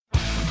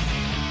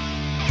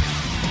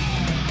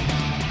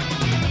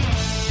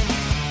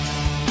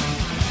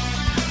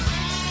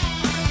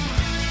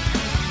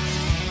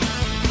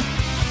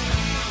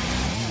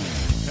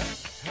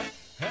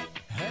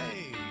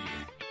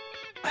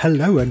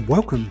Hello and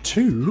welcome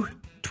to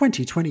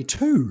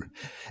 2022.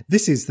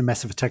 This is the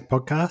Massive Attack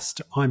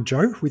podcast. I'm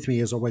Joe. With me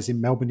as always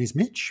in Melbourne is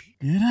Mitch.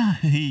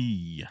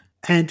 G'day.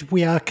 And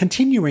we are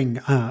continuing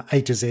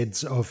A to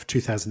Zs of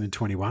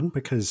 2021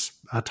 because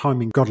our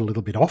timing got a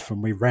little bit off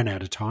and we ran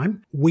out of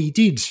time. We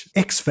did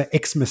X for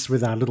Xmas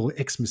with our little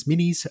Xmas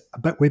minis,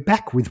 but we're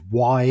back with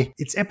Y.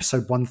 It's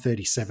episode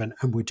 137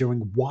 and we're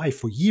doing Y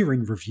for year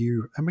in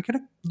review, and we're going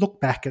to look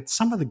back at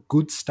some of the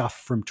good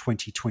stuff from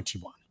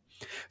 2021.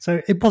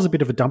 So it was a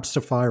bit of a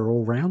dumpster fire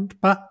all round,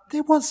 but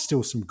there was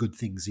still some good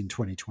things in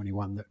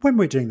 2021 that when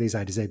we're doing these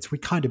A to Zs, we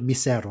kind of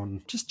miss out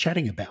on just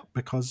chatting about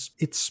because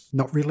it's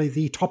not really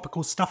the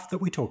topical stuff that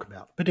we talk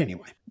about. But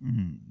anyway,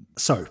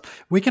 So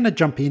we're going to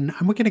jump in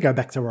and we're going to go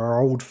back to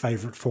our old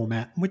favourite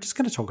format. And we're just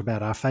going to talk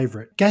about our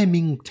favourite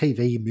gaming,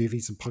 TV,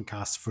 movies and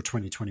podcasts for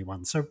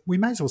 2021. So we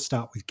may as well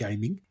start with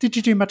gaming. Did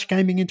you do much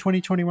gaming in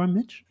 2021,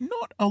 Mitch?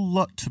 Not a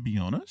lot, to be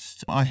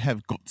honest. I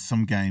have got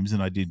some games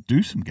and I did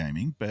do some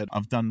gaming, but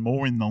I've done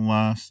more in the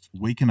last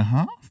week and a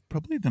half,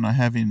 probably, than I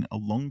have in a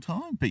long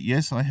time. But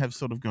yes, I have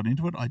sort of got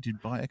into it. I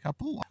did buy a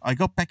couple. I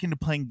got back into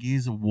playing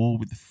Gears of War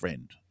with a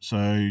friend.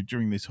 So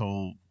during this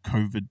whole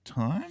COVID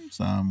times,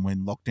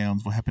 when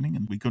lockdowns were happening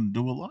and we couldn't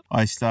do a lot,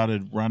 I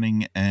started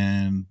running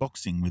and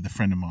boxing with a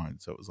friend of mine.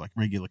 So it was like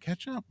regular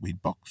catch up.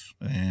 We'd box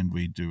and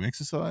we'd do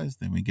exercise.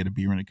 Then we'd get a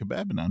beer and a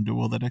kebab and undo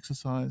all that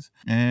exercise.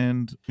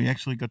 And we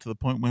actually got to the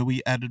point where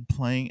we added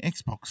playing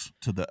Xbox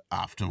to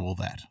after all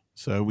that.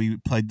 So we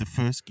played the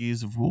first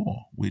Gears of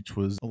War, which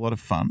was a lot of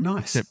fun.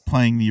 Nice. Except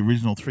playing the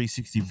original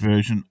 360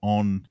 version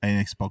on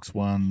an Xbox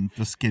One,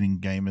 just getting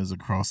gamers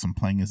across and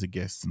playing as a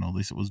guest and all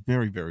this. It was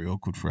very, very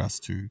awkward for us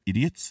two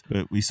idiots.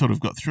 But we sort of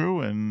got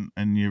through and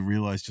you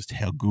realise just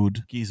how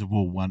good Gears of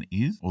War 1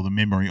 is, or the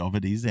memory of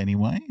it is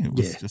anyway. It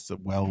was just a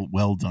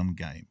well done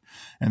game.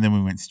 And then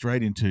we went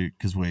straight into,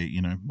 because we're,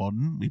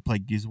 modern, we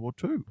played Gears of War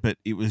 2. But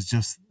it was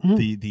just,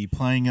 the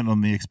playing it on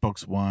the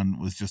Xbox One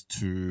was just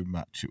too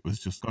much. It was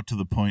just got to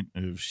the point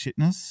of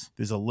shitness.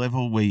 There's a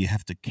level where you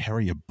have to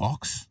carry a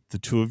box. The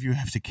two of you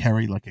have to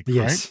carry like a crate.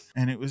 Yes.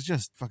 And it was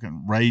just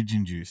fucking rage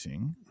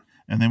inducing.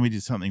 And then we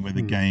did something where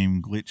the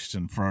game glitched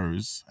and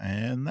froze,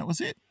 and that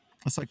was it.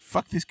 It's like,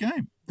 fuck this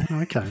game.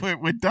 Okay.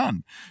 We're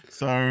done.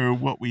 So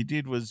what we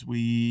did was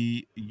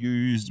we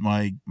used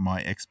my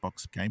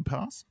Xbox Game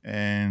Pass,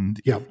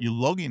 and if you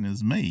log in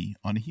as me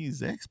on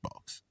his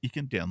Xbox, you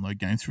can download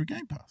games through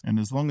Game Pass. And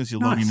as long as you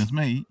log in as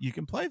me, you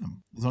can play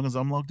them, as long as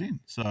I'm logged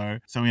in. So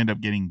we end up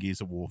getting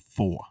Gears of War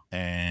 4,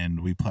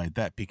 and we played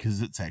that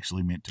because it's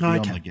actually meant to be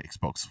on the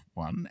Xbox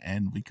One,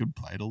 and we could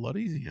play it a lot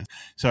easier.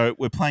 So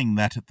we're playing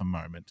that at the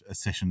moment, a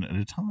session at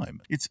a time.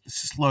 It's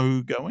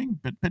slow going,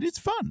 but it's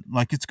fun.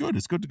 Like, it's good.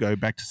 It's good to go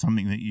back to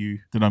something that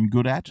I'm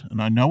good at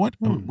and I know it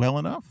well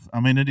enough. I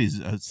mean, it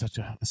is such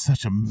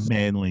a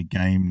manly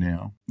game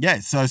now. Yeah,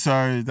 so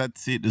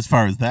that's it as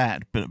far as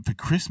that. But for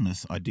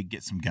Christmas, I did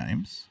get some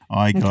games.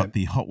 I got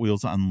the Hot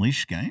Wheels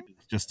Unleashed game.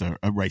 Just a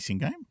racing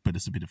game, but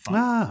it's a bit of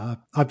fun.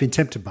 I've been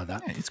tempted by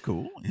that. Yeah, it's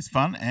cool. It's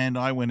fun. And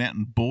I went out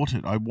and bought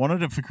it. I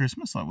wanted it for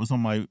Christmas. It was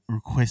on my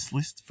request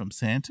list from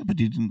Santa, but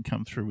he didn't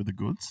come through with the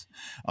goods.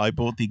 I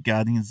bought the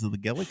Guardians of the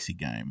Galaxy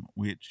game,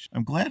 which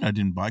I'm glad I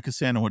didn't buy because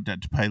Santa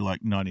wanted to pay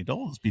like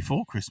 $90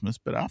 before Christmas,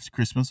 but after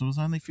Christmas it was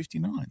only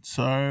 $59.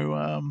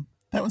 So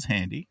that was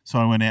handy. So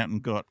I went out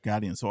and got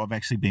Guardians. So I've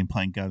actually been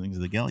playing Guardians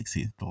of the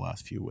Galaxy the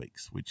last few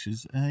weeks, which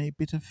is a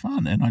bit of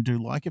fun. And I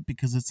do like it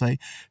because it's a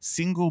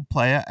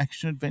single-player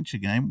action-adventure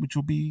game, which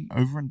will be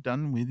over and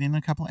done within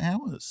a couple of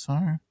hours.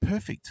 So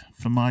perfect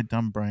for my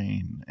dumb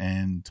brain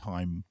and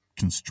time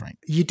constraint.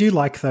 You do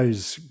like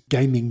those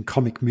gaming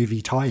comic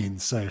movie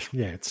tie-ins, so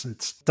yeah,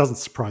 it doesn't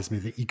surprise me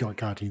that you got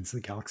Guardians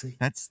of the Galaxy.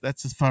 That's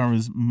as far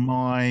as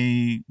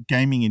my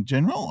gaming in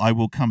general. I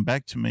will come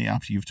back to me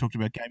after you've talked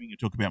about gaming. You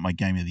talk about my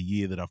game of the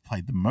year that I've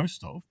played the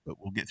most of, but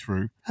we'll get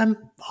through.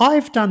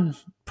 I've done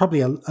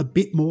probably a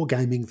bit more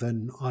gaming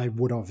than I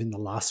would have in the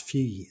last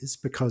few years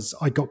because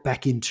I got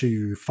back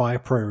into Fire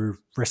Pro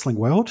Wrestling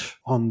World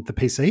on the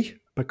PC.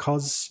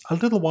 Because a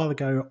little while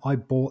ago, I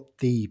bought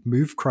the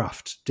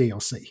Movecraft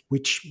DLC,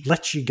 which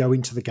lets you go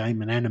into the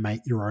game and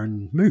animate your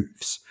own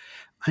moves.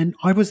 And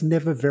I was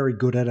never very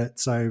good at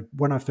it. So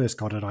when I first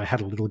got it, I had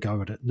a little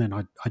go at it and then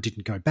I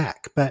didn't go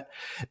back. But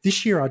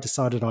this year I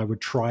decided I would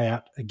try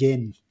out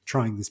again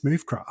trying this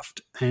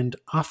Movecraft. And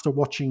after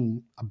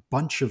watching a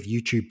bunch of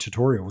YouTube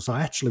tutorials,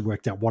 I actually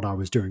worked out what I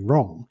was doing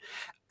wrong.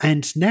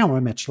 And now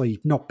I'm actually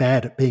not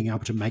bad at being able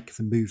to make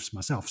the moves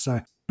myself.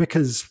 So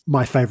because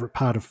my favorite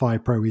part of Fire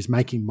Pro is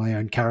making my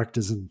own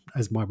characters and,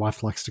 as my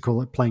wife likes to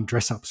call it, playing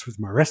dress-ups with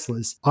my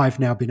wrestlers, I've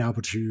now been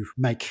able to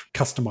make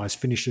customized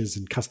finishes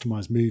and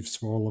customized moves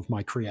for all of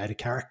my creator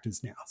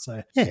characters now.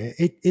 So yeah,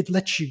 it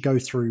lets you go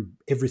through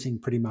everything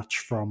pretty much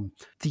from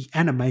the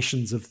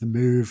animations of the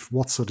move,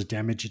 what sort of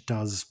damage it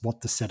does,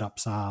 what the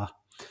setups are,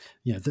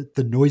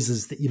 the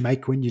noises that you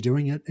make when you're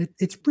doing it.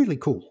 It's really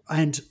cool.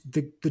 And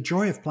the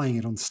joy of playing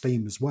it on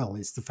Steam as well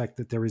is the fact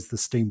that there is the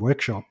Steam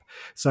Workshop.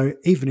 So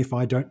even if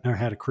I don't know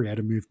how to create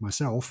a move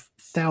myself,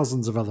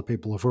 thousands of other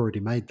people have already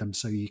made them,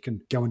 so you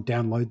can go and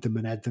download them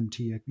and add them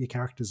to your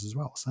characters as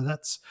well. So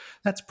that's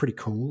pretty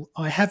cool.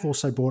 I have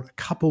also bought a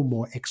couple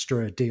more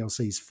extra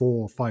DLCs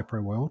for Fire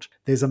Pro World.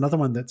 There's another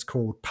one that's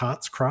called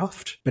Parts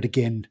Craft, but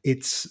again,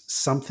 it's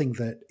something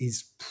that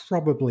is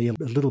probably a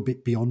little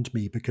bit beyond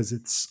me because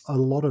it's a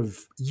lot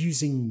of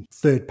using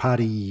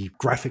third-party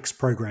graphics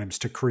programs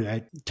to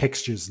create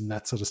textures and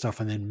that sort of stuff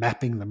and then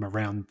mapping them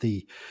around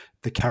the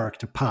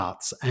character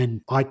parts,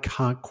 and I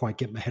can't quite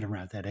get my head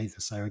around that either.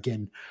 So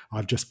again,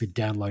 I've just been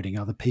downloading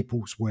other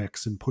people's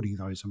works and putting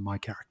those on my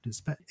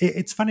characters. But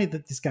it's funny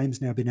that this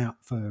game's now been out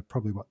for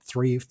probably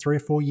three or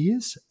 4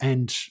 years,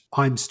 and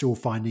I'm still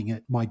finding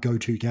it my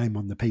go-to game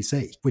on the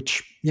PC.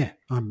 Which, yeah,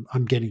 I'm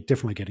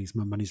definitely getting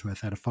some money's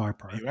worth out of Fire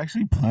Pro. Are you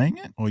actually playing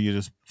it, or you're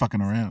just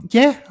fucking around?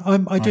 Yeah,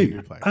 I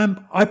do.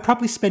 I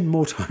probably spend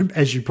more time,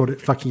 as you put it,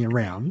 fucking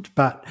around,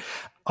 but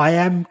I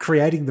am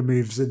creating the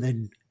moves and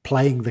then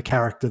playing the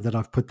character that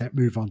I've put that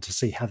move on to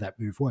see how that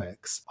move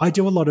works. I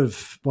do a lot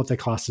of what they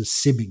class as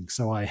simming.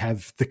 So I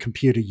have the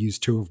computer use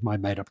two of my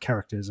made up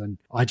characters and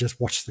I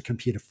just watch the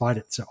computer fight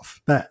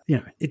itself. But,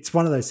 it's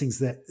one of those things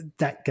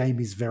that game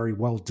is very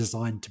well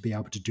designed to be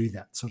able to do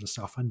that sort of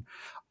stuff. And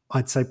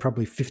I'd say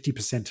probably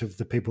 50% of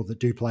the people that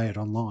do play it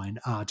online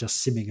are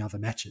just simming other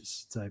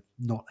matches, so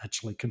not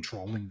actually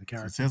controlling the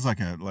character. So it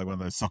sounds like one of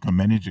those soccer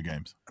manager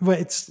games. Well,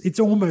 it's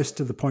almost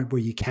to the point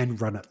where you can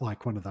run it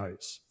like one of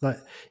those. Like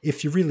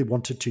if you really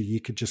wanted to, you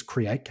could just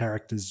create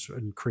characters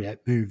and create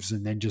moves,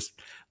 and then just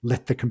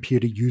let the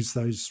computer use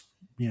those.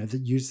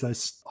 Use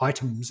those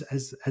items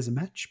as a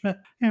match. But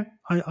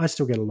I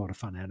still get a lot of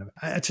fun out of it.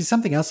 Actually,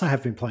 something else I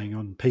have been playing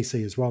on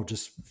PC as well,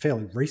 just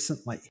fairly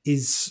recently,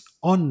 is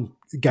on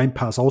Game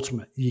Pass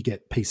Ultimate, you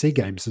get PC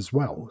games as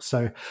well.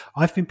 So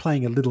I've been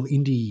playing a little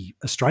indie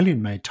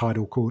Australian-made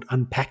title called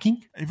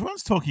Unpacking.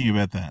 Everyone's talking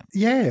about that.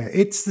 Yeah,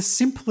 it's the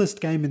simplest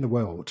game in the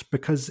world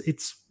because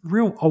it's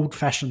real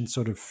old-fashioned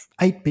sort of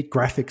 8-bit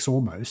graphics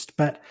almost,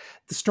 but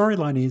the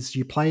storyline is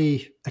you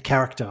play a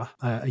character,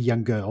 a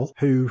young girl,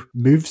 who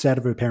moves out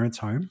of her parents'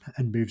 home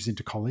and moves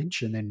into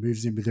college and then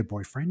moves in with her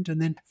boyfriend,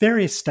 and then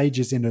various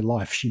stages in her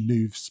life she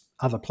moves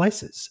other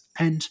places.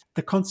 And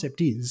the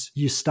concept is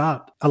you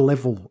start a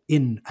level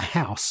in a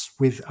house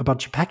with a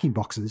bunch of packing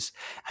boxes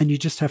and you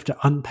just have to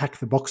unpack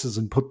the boxes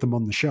and put them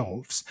on the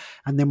shelves.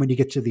 And then when you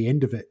get to the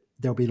end of it,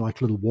 there'll be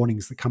like little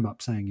warnings that come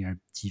up saying,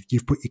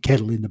 you've put your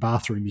kettle in the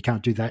bathroom, you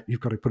can't do that, you've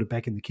got to put it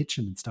back in the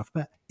kitchen and stuff.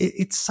 But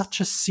it's such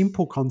a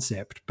simple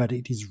concept, but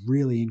it is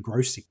really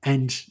engrossing.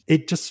 And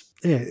it just,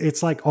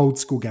 it's like old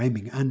school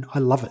gaming, and I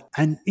love it.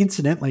 And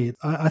incidentally,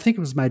 I think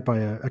it was made by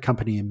a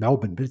company in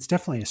Melbourne, but it's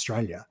definitely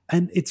Australia.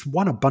 And it's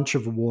won a bunch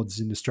of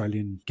awards in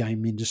Australian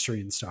game industry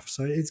and stuff.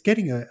 So it's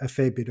getting a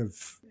fair bit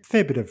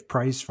of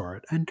praise for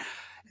it, and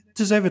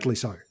deservedly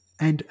so.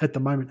 And at the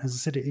moment, as I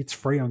said, it's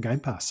free on Game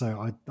Pass.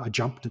 So I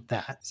jumped at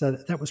that. So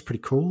that was pretty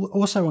cool.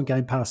 Also on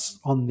Game Pass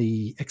on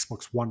the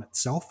Xbox One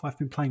itself, I've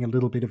been playing a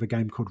little bit of a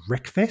game called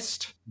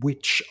Wreckfest,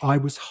 which I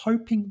was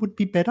hoping would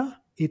be better.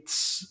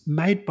 It's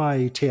made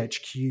by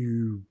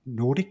THQ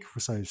Nordic,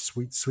 so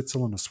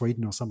Switzerland or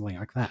Sweden or something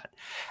like that.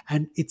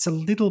 And it's a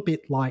little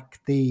bit like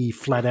the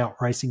flat-out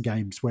racing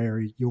games where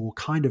you're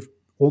kind of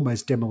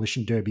almost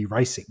demolition derby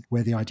racing,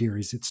 where the idea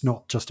is it's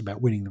not just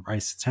about winning the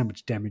race, it's how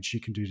much damage you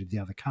can do to the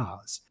other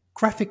cars.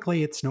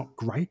 Graphically, it's not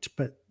great,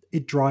 but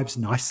it drives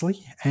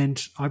nicely,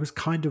 and I was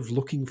kind of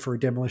looking for a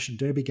demolition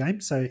derby game,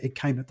 so it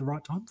came at the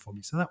right time for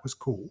me, so that was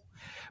cool.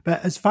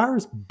 But as far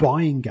as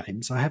buying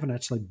games, I haven't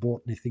actually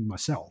bought anything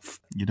myself.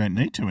 You don't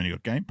need to when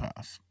you've got Game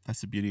Pass.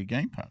 That's the beauty of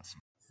Game Pass.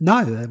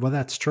 No, well,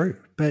 that's true.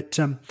 But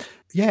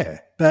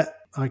but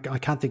I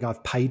can't think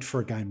I've paid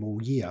for a game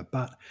all year,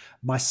 but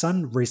my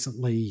son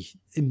recently,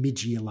 in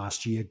mid-year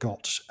last year,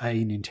 got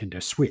a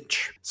Nintendo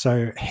Switch.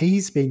 So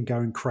he's been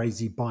going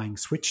crazy buying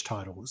Switch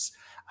titles,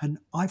 and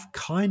I've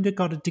kind of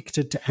got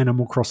addicted to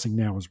Animal Crossing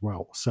now as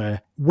well. So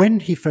when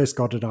he first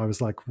got it, I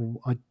was like, well,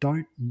 I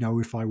don't know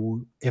if I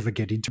will ever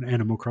get into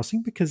Animal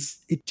Crossing because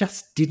it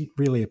just didn't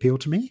really appeal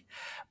to me.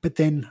 But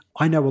then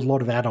I know a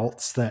lot of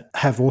adults that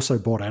have also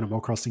bought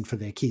Animal Crossing for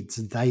their kids,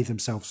 and they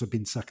themselves have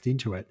been sucked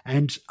into it.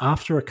 And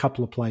after a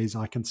couple of plays,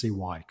 I can see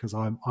why, because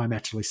I'm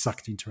actually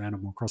sucked into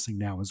Animal Crossing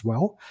now as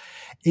well.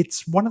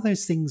 It's one of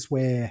those things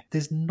where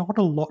there's not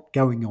a lot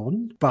going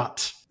on,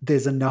 but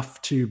there's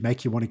enough to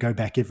make you want to go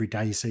back every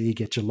day, so you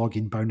get your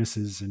login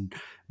bonuses and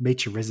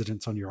meet your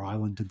residents on your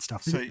island and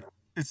stuff. So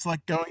it's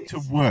like going to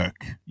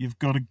work. You've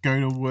got to go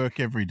to work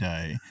every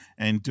day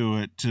and do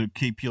it to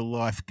keep your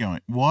life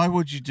going. Why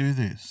would you do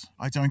this?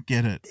 I don't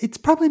get it. It's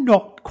probably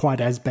not quite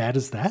as bad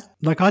as that.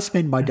 Like I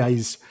spend my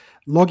days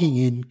logging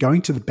in,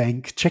 going to the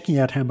bank, checking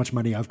out how much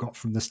money I've got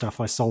from the stuff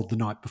I sold the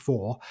night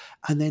before,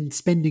 and then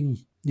spending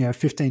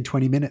 15,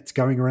 20 minutes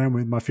going around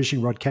with my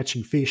fishing rod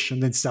catching fish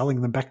and then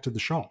selling them back to the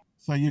shop.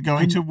 So you're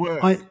going to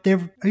work.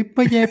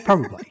 Yeah,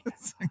 probably.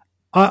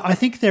 I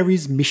think there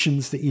is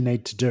missions that you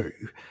need to do,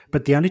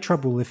 but the only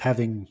trouble with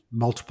having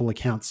multiple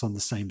accounts on the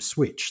same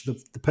Switch,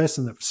 the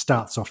person that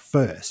starts off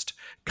first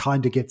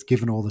kind of gets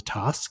given all the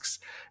tasks.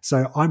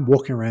 So I'm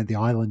walking around the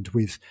island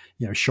with,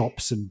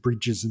 shops and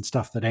bridges and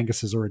stuff that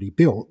Angus has already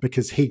built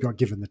because he got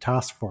given the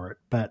task for it,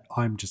 but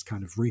I'm just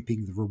kind of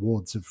reaping the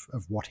rewards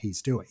of what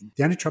he's doing.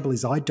 The only trouble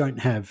is I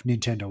don't have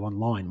Nintendo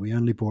Online. We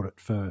only bought it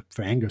for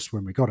Angus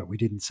when we got it. We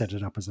didn't set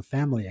it up as a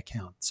family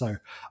account. So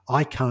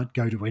I can't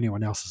go to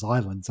anyone else's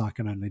islands. I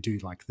can only do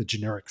like the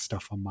generic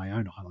stuff on my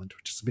own island,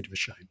 which is a bit of a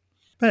shame.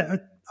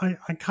 But I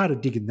kind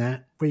of digging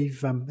that.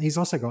 He's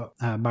also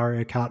got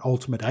Mario Kart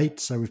Ultimate 8,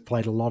 so we've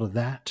played a lot of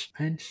that.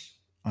 And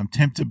I'm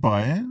tempted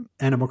by it.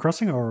 Animal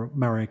Crossing or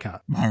Mario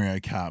Kart? Mario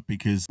Kart,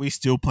 because we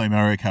still play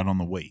Mario Kart on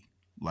the Wii,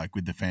 like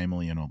with the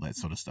family and all that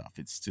sort of stuff.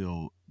 It's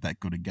still that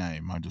good a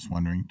game. I'm just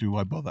wondering, do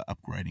I bother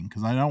upgrading?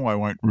 Because I know I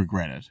won't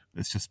regret it.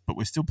 But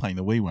we're still playing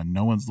the Wii one.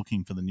 No one's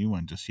looking for the new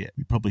one just yet.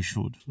 We probably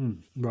should.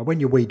 Well, when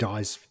your Wii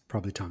dies,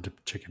 probably time to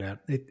check it out.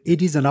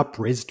 It is an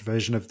up-resed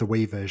version of the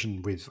Wii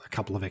version with a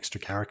couple of extra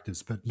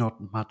characters, but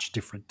not much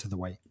different to the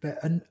Wii. But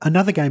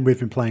another game we've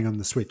been playing on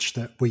the Switch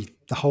that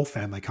the whole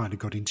family kind of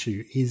got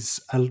into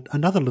is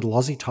another little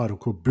Aussie title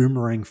called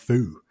Boomerang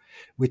Foo,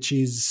 which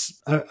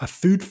is a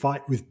food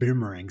fight with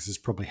boomerangs is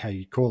probably how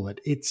you call it.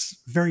 It's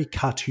very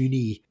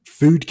cartoony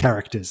food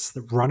characters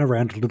that run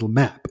around a little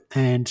map,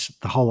 and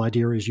the whole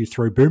idea is you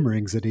throw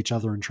boomerangs at each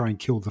other and try and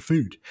kill the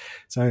food.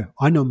 So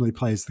I normally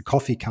play as the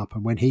coffee cup,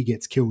 and when he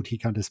gets killed, he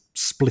kind of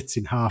splits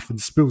in half and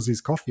spills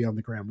his coffee on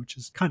the ground, which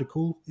is kind of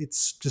cool.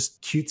 It's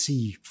just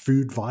cutesy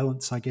food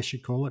violence, I guess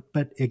you'd call it.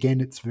 But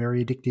again, it's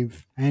very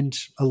addictive and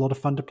a lot of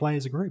fun to play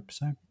as a group.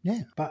 So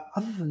yeah, but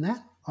other than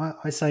that,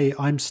 I say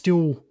I'm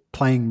still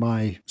playing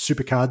my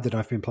Supercard that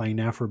I've been playing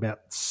now for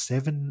about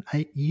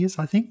 7-8 years,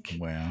 I think.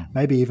 Wow.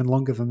 Maybe even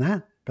longer than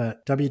that.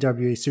 But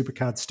WWE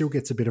Supercard still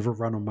gets a bit of a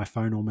run on my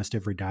phone almost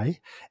every day,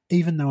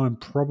 even though I'm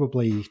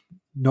probably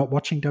not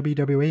watching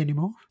WWE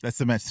anymore. That's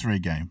the match 3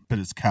 game, but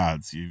it's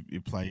cards. You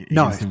play.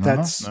 No,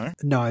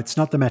 it's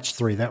not the match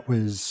 3. That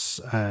was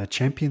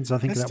Champions, I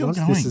think that's that was.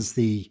 Going. This is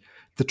the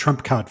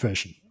Trump card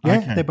version. Yeah,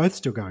 okay. They're both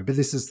still going, but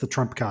this is the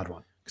Trump card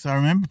one. Because I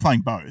remember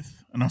playing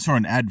both, and I saw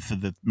an ad for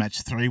the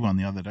match 3 one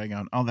the other day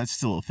going, oh, that's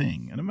still a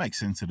thing. And it makes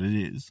sense that it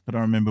is. But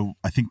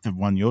I think the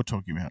one you're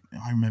talking about,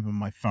 I remember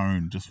my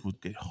phone just would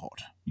get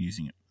hot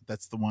using it.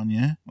 That's the one,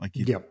 yeah? Like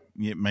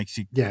it makes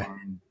you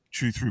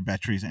chew through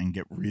batteries and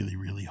get really,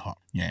 really hot.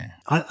 Yeah.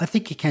 I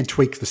think you can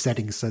tweak the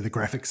settings so the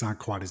graphics aren't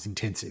quite as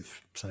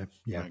intensive. So,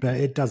 yeah, okay. But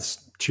it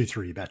does chew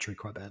through your battery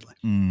quite badly.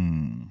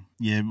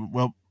 Yeah,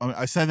 well,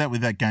 I say that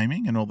with that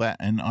gaming and all that,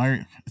 and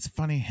it's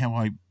funny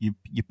how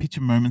you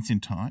picture moments in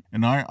time,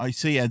 and I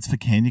see ads for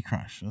Candy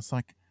Crush, and it's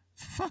like,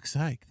 for fuck's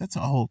sake, that's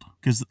old.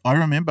 Because I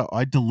remember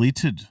I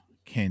deleted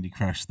Candy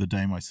Crush the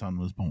day my son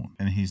was born,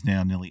 and he's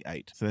now nearly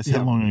 8. So that's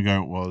how long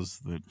ago it was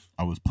that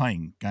I was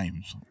playing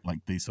games like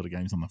these sort of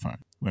games on the phone.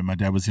 When my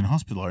dad was in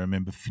hospital, I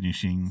remember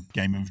finishing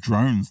Game of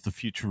Drones, the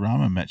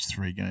Futurama match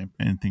 3 game,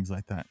 and things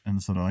like that.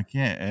 And sort of like,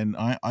 and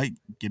I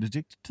get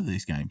addicted to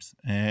these games,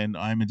 and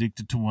I'm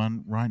addicted to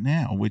one right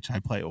now, which I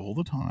play all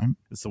the time.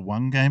 It's the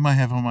one game I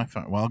have on my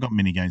phone. Well, I've got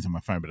mini games on my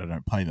phone, but I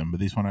don't play them. But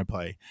this one I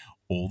play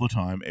all the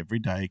time, every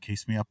day,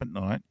 keeps me up at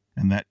night,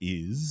 and that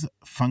is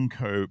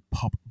Funko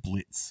Pop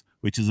Blitz,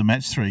 which is a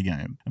match 3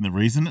 game. And the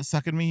reason it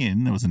suckered me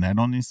in, there was an ad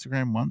on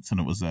Instagram once, and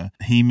it was a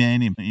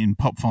He-Man in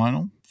Pop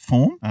Vinyl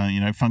form,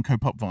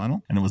 Funko Pop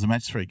Vinyl, and it was a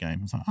match 3 game.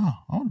 I was like, I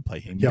want to play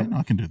He-Man.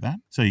 I can do that.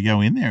 So you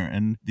go in there,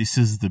 and this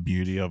is the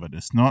beauty of it.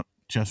 It's not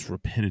just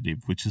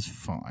repetitive, which is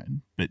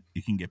fine, but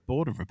you can get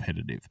bored of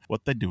repetitive.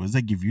 What they do is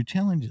they give you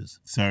challenges.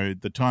 So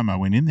the time I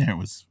went in there, it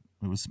was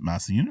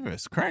Master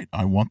Universe. Great.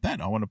 I want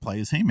that. I want to play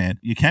as He-Man.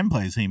 You can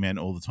play as He-Man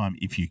all the time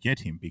if you get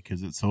him,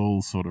 because it's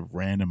all sort of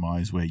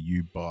randomized where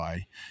you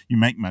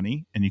make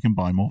money and you can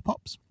buy more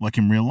pops like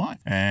in real life.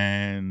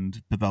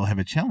 But they'll have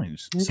a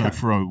challenge. Okay. So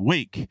for a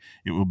week,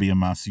 it will be a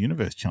Master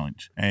Universe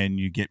challenge, and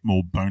you get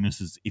more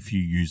bonuses if you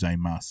use a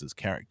Master's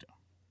character.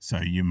 So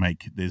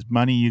there's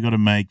money you got to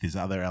make. There's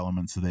other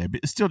elements of there, but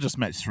it's still just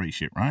match 3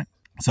 shit, right?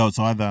 So it's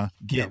either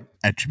get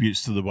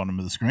attributes to the bottom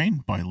of the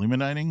screen by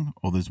illuminating,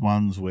 or there's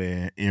ones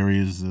where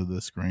areas of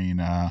the screen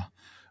are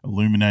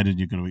illuminated.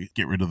 You've got to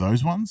get rid of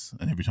those ones,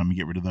 and every time you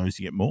get rid of those,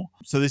 you get more.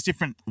 So there's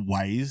different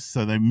ways.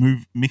 So they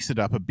mix it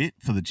up a bit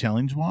for the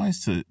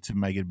challenge-wise to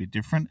make it a bit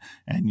different,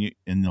 and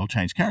they'll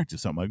change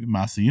characters. So it might be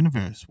Master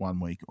Universe one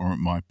week, or it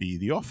might be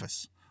The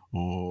Office,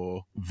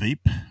 or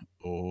Veep,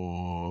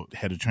 or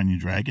How to Train Your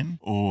Dragon,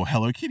 or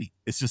Hello Kitty.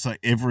 It's just like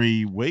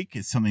every week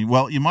it's something.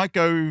 Well, you might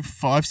go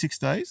 5-6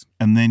 days,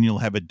 and then you'll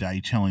have a day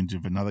challenge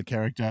of another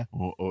character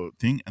or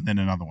thing, and then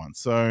another one.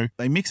 So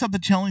they mix up the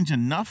challenge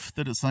enough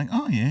that it's like,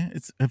 oh yeah,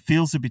 it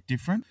feels a bit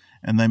different,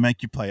 and they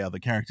make you play other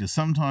characters.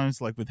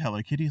 Sometimes, like with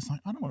Hello Kitty, it's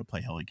like, I don't want to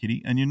play Hello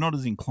Kitty, and you're not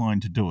as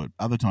inclined to do it.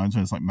 Other times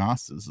when it's like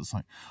Masters, it's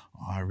like,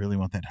 I really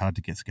want that hard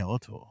to get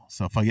Skeletor.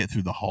 So if I get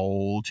through the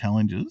whole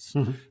challenges,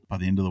 by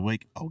the end of the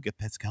week, I'll get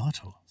that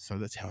Skeletor. So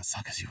that's how it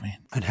suckers you in.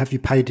 And have you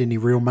paid any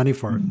real money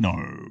for it?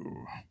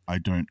 No, I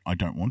don't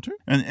want to.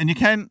 And you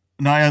can,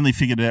 And I only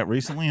figured it out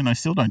recently, and I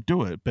still don't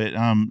do it. But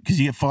because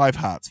you get 5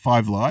 hearts,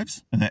 5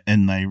 lives,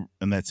 and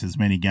that's as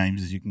many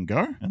games as you can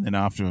go. And then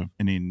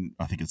in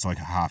I think it's like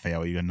a half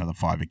hour, you got another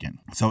 5 again.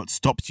 So it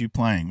stops you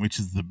playing, which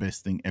is the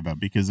best thing ever,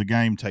 because a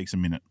game takes a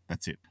minute.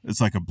 That's it.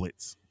 It's like a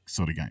blitz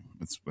sort of game.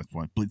 That's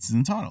why blitz is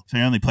entitled. So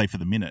you only play for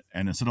the minute,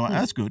 and it's sort of like,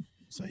 that's good.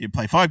 So you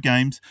play 5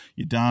 games,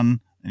 you're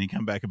done. And you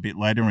come back a bit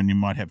later and you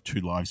might have 2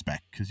 lives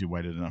back because you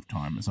waited enough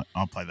time. It's like,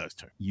 I'll play those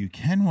 2. You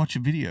can watch a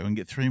video and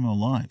get 3 more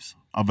lives.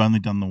 I've only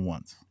done them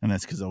once. And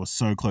that's because I was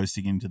so close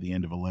to getting to the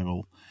end of a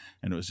level.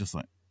 And it was just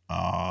like,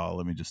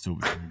 let me just do it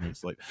before we go to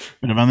sleep.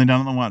 But I've only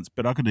done it once.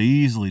 But I could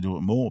easily do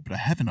it more. But I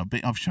haven't.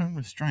 I've shown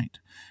restraint.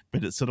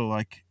 But it's sort of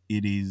like,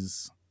 it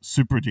is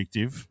super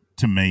addictive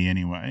to me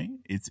anyway.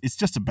 It's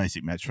just a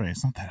basic match 3.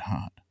 It's not that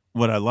hard.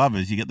 What I love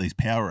is you get these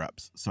power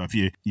ups. So if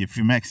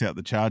you max out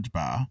the charge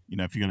bar,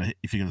 if you got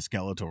a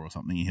Skeletor or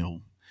something,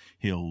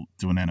 he'll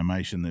do an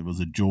animation. There was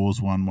a Jaws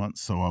one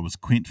once, so I was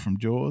Quint from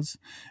Jaws,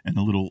 and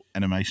a little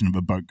animation of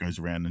a boat goes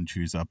around and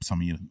chews up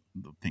some of your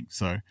things.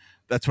 So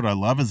that's what I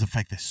love, is the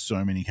fact there's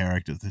so many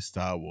characters. There's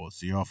Star Wars,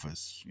 The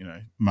Office,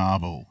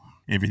 Marvel,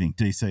 everything,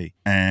 DC,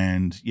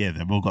 and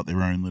they've all got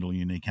their own little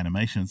unique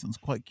animations. It's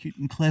quite cute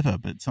and clever.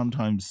 But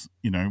sometimes,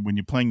 when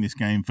you're playing this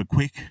game for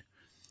quick,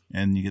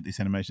 and you get this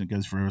animation that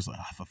goes forever. It's like,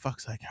 for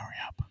fuck's sake, hurry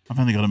up. I've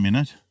only got a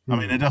minute. I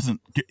mean, it doesn't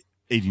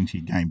eat into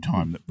your game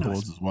time that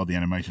pauses while the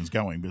animation's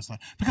going, but it's like,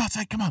 for God's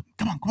sake, come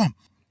on.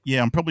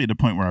 Yeah, I'm probably at a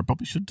point where I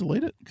probably should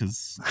delete it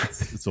because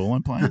it's all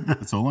I'm playing.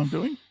 It's all I'm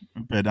doing.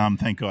 But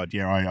thank God,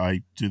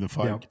 I do the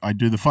 5. Yep. I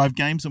do the 5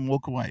 games and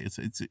walk away.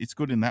 It's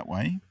good in that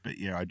way. But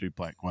I do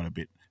play it quite a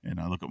bit. And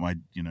I look at my,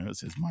 it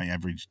says my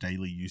average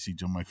daily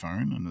usage on my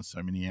phone, and there's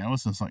so many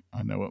hours. And it's like,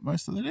 I know what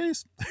most of it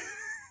is.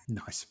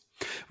 Nice.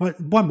 Well,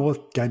 one more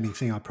gaming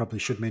thing I probably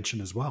should mention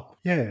as well.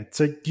 Yeah,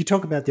 so you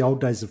talk about the old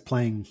days of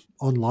playing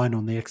online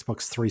on the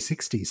Xbox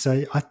 360.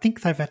 So I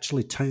think they've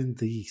actually turned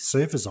the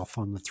servers off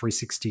on the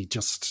 360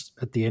 just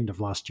at the end of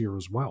last year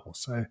as well.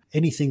 So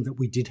anything that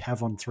we did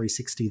have on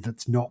 360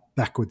 that's not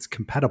backwards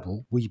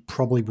compatible, we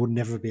probably would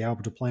never be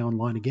able to play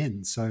online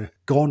again. So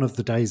gone of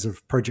the days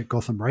of Project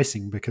Gotham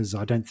Racing, because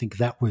I don't think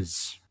that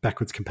was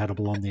backwards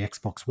compatible on the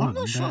Xbox One. I'm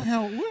not sure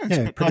how it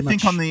works, but I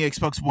think on the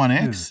Xbox One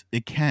X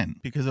it can,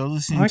 because I was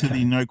listening to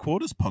the No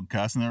Quarters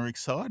podcast and they were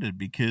excited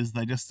because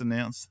they just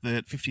announced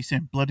that 50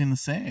 Cent Blood in the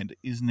Sand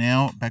is now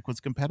backwards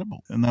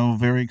compatible, and they were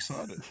very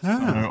excited. So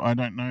I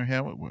don't know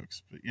how it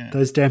works, but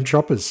those damn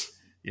choppers.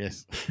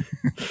 Yes.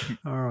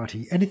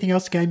 Alrighty. Anything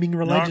else gaming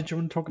related you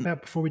want to talk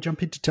about before we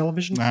jump into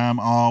television?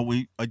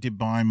 I did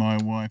buy my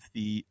wife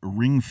the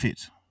Ring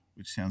Fit,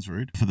 which sounds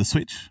rude, for the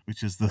Switch,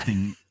 which is the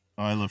thing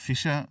Isla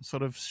Fisher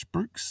sort of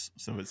spruiks.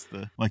 So it's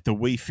the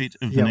Wii Fit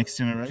of the next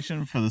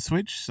generation for the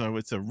Switch. So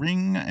it's a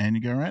ring and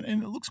you go around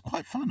and it looks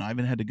quite fun. I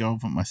haven't had to go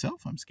off it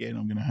myself. I'm scared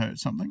I'm going to hurt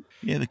something.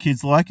 Yeah, the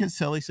kids like it.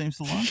 Sally seems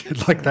to like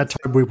it. Like that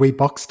time we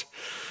boxed.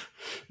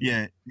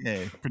 Yeah,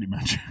 pretty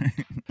much.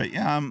 But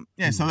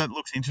so that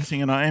looks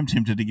interesting and I am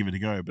tempted to give it a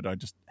go, but I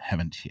just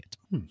haven't yet.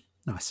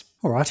 Nice.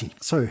 Alrighty.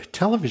 So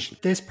television.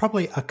 There's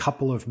probably a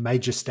couple of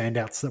major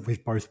standouts that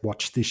we've both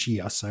watched this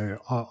year. So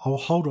I'll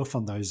hold off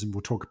on those and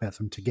we'll talk about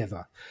them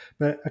together.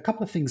 But a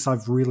couple of things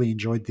I've really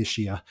enjoyed this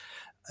year.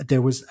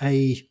 There was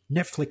a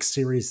Netflix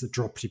series that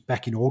dropped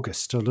back in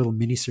August, a little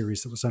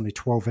mini-series that was only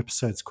 12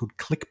 episodes called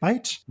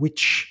Clickbait,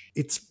 which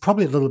it's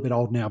probably a little bit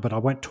old now, but I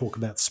won't talk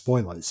about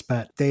spoilers.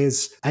 But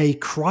there's a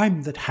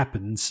crime that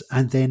happens,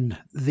 and then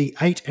the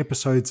 8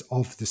 episodes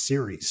of the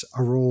series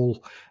are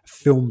all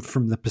filmed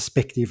from the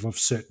perspective of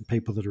certain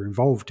people that are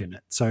involved in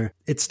it. So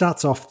it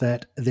starts off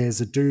that there's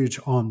a dude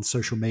on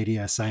social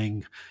media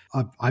saying,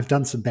 I've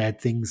done some bad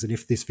things, and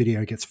if this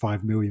video gets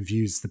 5 million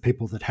views, the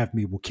people that have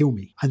me will kill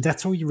me. And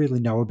that's all you really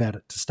know about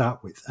it to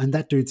start with. And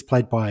that dude's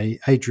played by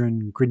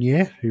Adrian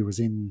Grenier, who was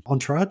in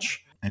Entourage.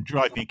 And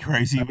Drive Me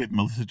Crazy with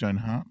Melissa Joan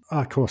Hart.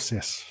 Of course,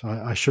 yes.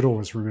 I should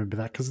always remember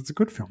that because it's a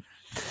good film.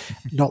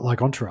 Not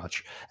like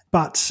Entourage.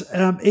 But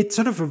it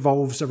sort of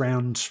revolves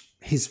around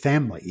his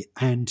family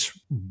and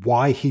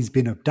why he's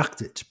been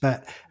abducted.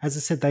 But as I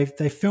said,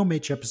 they film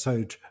each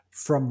episode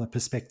from the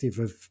perspective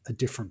of a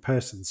different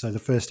person. So the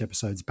first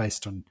episode's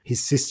based on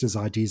his sister's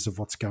ideas of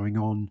what's going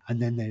on.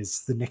 And then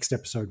there's the next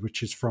episode,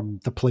 which is from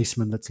the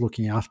policeman that's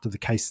looking after the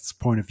case's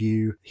point of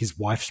view, his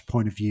wife's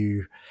point of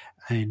view.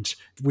 And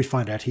we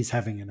find out he's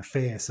having an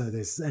affair. So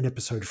there's an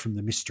episode from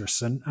the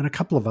mistress and a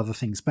couple of other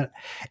things. But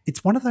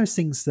it's one of those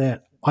things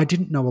that I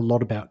didn't know a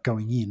lot about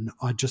going in.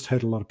 I just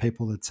heard a lot of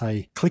people that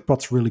say,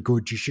 Clickbot's really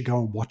good, you should go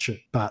and watch it,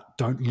 but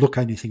don't look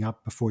anything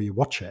up before you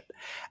watch it.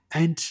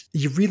 And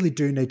you really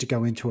do need to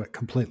go into it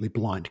completely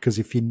blind, because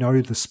if you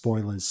know the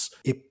spoilers,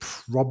 it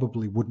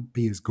probably wouldn't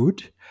be as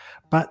good.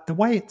 But the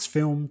way it's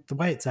filmed, the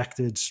way it's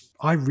acted,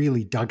 I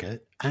really dug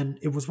it. And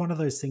it was one of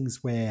those things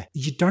where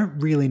you don't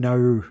really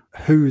know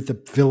who the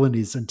villain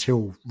is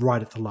until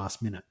right at the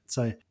last minute.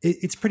 So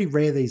it's pretty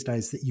rare these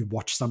days that you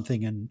watch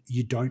something and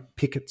you don't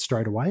pick it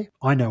straight away.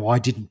 I know I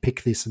didn't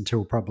pick this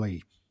until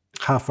probably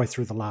halfway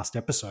through the last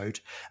episode,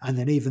 and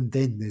then even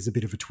then there's a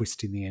bit of a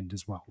twist in the end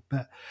as well.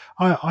 But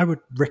I would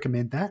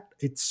recommend that.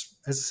 It's,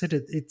 as I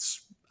said,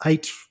 it's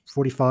 8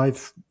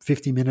 45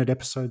 50-minute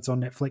episodes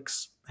on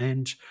Netflix,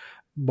 and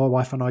my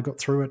wife and I got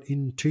through it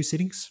in 2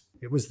 sittings.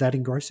 It was that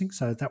engrossing,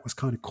 so that was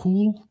kind of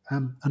cool.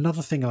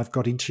 Another thing I've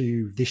got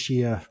into this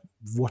year,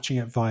 watching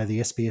it via the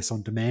SBS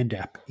On Demand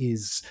app,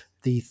 is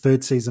the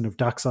 3rd season of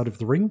Dark Side of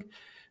the Ring.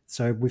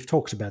 So we've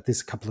talked about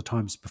this a couple of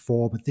times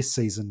before, but this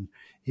season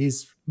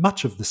is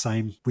much of the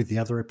same with the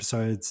other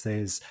episodes.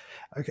 There's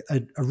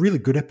a really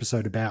good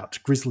episode about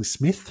Grizzly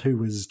Smith, who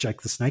was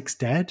Jake the Snake's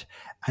dad,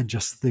 and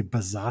just the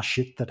bizarre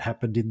shit that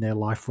happened in their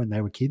life when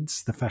they were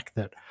kids. The fact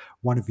that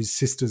one of his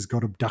sisters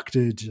got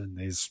abducted, and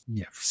there's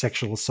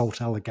sexual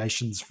assault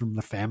allegations from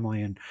the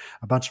family and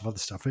a bunch of other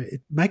stuff.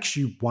 It makes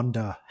you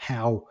wonder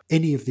how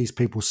any of these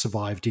people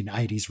survived in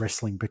 80s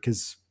wrestling,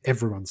 because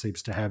everyone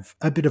seems to have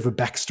a bit of a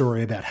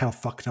backstory about how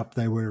fucked up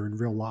they were in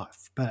real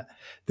life. But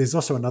there's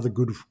also another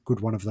good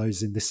one of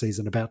those in this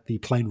season about the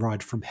plane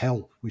ride from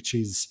hell, which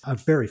is a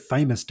very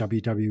famous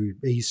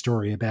WWE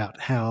story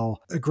about how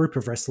a group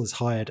of wrestlers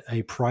hired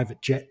a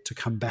private jet to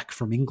come back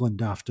from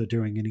England after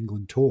doing an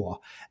England tour,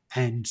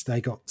 and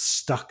they got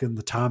stuck in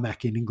the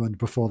tarmac in England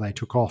before they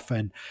took off,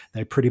 and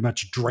they pretty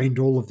much drained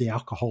all of the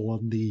alcohol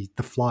on the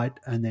flight,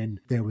 and then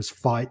there was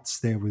fights,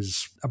 there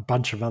was a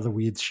bunch of other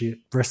weird shit,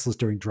 wrestlers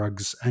doing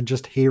drugs, and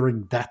just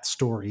hearing that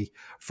story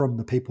from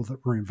the people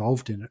that were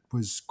involved in it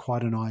was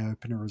quite an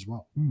eye-opener as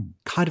well.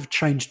 Kind of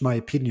changed my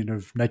opinion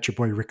of Nature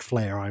Boy Ric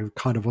Flair. I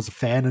kind of was a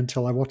fan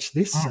until I watched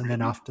this, and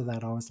then after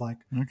that I was like,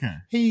 okay,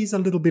 he's a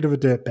little bit of a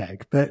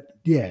dirtbag, but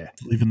yeah.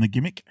 Living the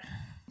gimmick?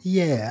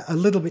 Yeah, a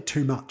little bit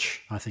too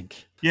much, I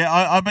think. Yeah,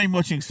 I've been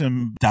watching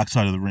some Dark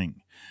Side of the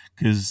Ring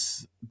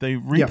because they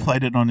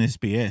replayed it on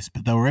SBS,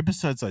 but they were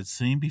episodes I'd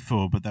seen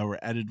before, but they were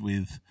added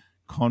with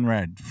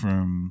Conrad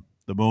from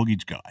The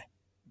Mortgage Guy,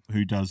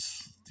 who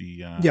does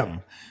the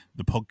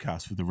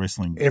podcast with the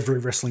wrestling. Every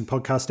wrestling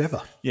podcast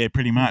ever. Yeah,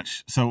 pretty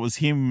much. So it was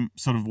him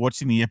sort of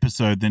watching the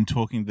episode, then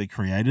talking to the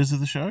creators of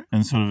the show,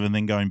 and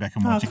then going back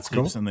and watching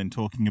clips, and then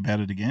talking about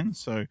it again.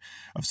 So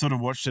I've sort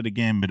of watched it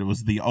again, but it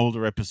was the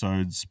older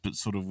episodes, but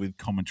sort of with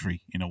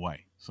commentary in a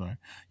way. So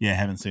yeah, I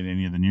haven't seen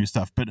any of the new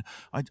stuff, but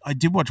I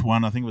did watch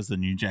one. I think it was the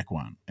New Jack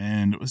one,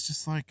 and it was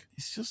just like,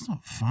 it's just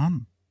not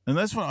fun. And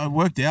that's what I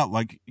worked out,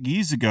 like,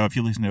 years ago. If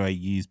you listen to our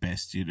Year's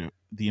Best,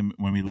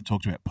 when we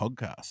talked about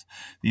podcasts,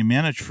 the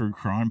amount of true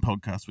crime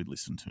podcasts we'd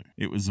listened to,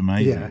 it was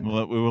amazing. Yeah.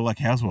 Well, we were like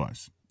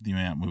Housewives, the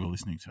amount we were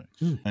listening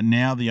to. And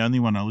now the only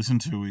one I listen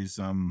to is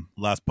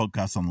Last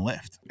Podcast on the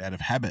Left, out of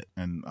habit.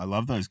 And I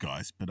love those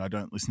guys, but I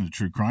don't listen to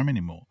true crime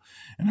anymore.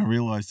 And I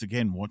realized,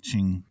 again,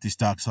 watching this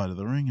Dark Side of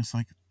the Ring, it's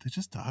like, they're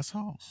just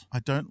assholes.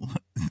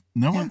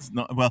 One's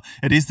not, well,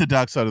 it is the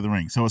Dark Side of the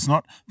Ring. So it's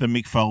not the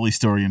Mick Foley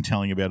story and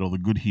telling about all the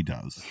good he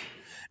does.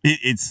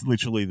 It's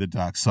literally the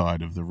dark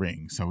side of the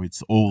ring. So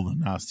it's all the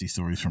nasty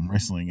stories from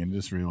wrestling, and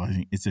just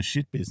realizing it's a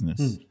shit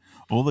business.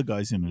 All the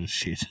guys in it are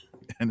shit.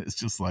 And it's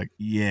just like,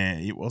 yeah,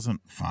 it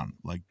wasn't fun.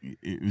 Like,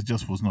 it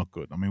just was not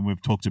good. I mean,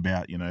 we've talked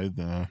about,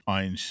 the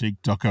Iron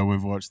Sheik doco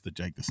we've watched, the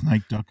Jake the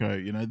Snake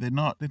doco. They're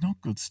not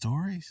good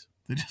stories.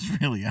 They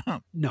just really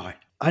aren't. No.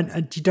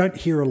 And you don't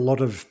hear a lot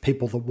of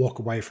people that walk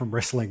away from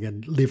wrestling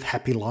and live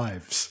happy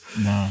lives.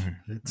 No.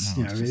 It's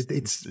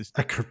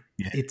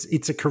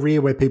a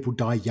career where people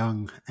die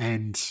young,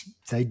 and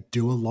they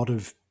do a lot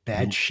of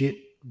bad shit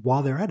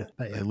while they're at it.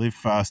 But, they live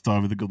fast, die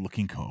with a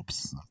good-looking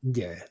corpse.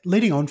 Yeah.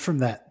 Leading on from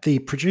that, the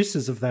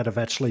producers of that have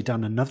actually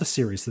done another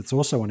series that's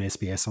also on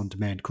SBS On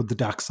Demand called The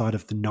Dark Side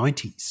of the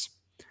 90s.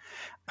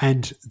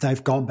 And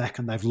they've gone back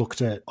and they've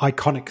looked at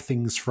iconic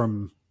things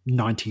from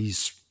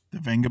 90s. The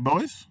Venga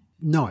Boys?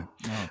 No.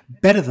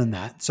 Better than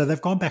that. So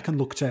they've gone back and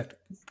looked at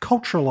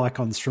cultural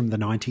icons from the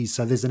 90s.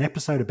 So there's an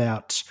episode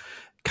about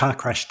car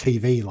crash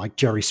TV, like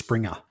Jerry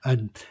Springer,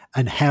 and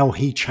how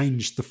he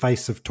changed the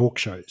face of talk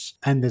shows.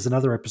 And there's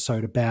another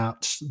episode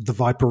about the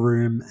Viper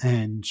Room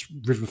and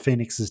River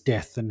Phoenix's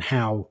death, and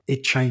how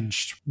it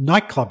changed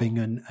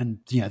nightclubbing and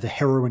the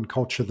heroin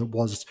culture that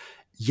was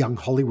young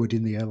Hollywood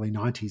in the early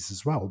 90s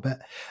as well.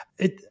 But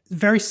it's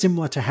very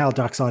similar to how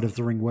Dark Side of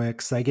the Ring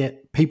works. They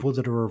get people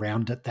that are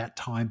around at that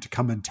time to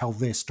come and tell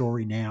their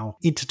story now,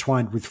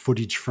 intertwined with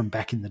footage from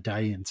back in the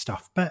day and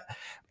stuff. But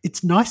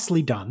it's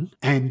nicely done,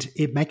 and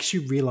it makes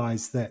you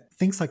realize that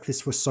things like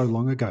this were so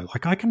long ago.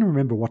 Like, I can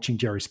remember watching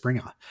Jerry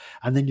Springer,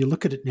 and then you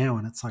look at it now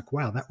and it's like,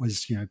 wow, that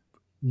was,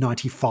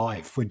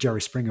 95 when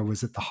Jerry Springer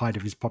was at the height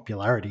of his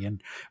popularity,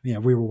 and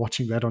we were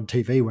watching that on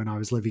TV when I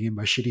was living in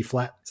my shitty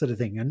flat, sort of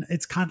thing. And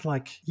it's kind of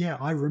like, yeah,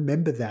 I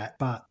remember that,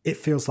 but it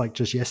feels like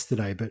just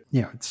yesterday. But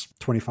it's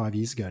 25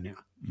 years ago now.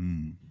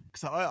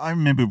 Because I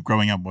remember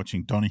growing up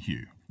watching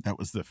Donahue. That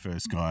was the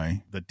first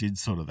guy that did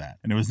sort of that.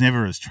 And it was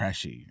never as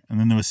trashy. And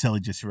then there was Sally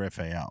Jesse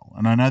Raphael.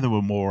 And I know there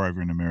were more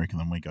over in America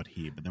than we got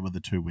here, but there were the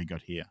two we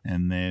got here.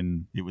 And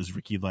then it was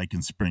Ricky Lake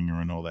and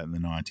Springer and all that in the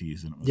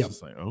 90s. And it was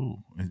just like, oh,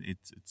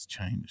 it's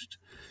changed.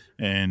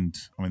 And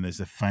I mean, there's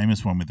a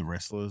famous one with the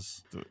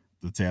wrestlers.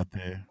 that's out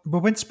there. But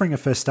when Springer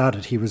first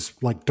started, he was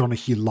like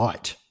Donahue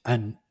Light,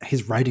 and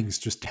his ratings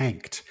just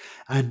tanked.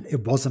 And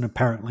it wasn't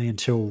apparently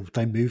until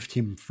they moved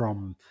him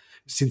from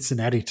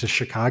Cincinnati to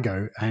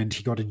Chicago and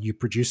he got a new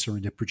producer,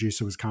 and the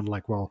producer was kind of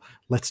like, well,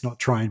 let's not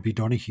try and be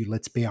Donahue,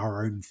 let's be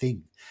our own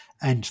thing.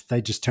 And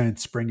they just turned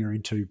Springer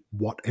into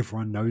what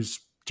everyone knows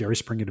Jerry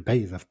Springer to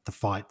be, the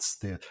fights,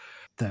 the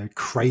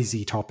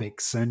crazy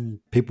topics, and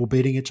people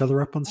beating each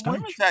other up on stage.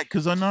 When was that?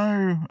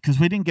 Because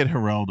we didn't get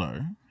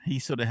Geraldo. He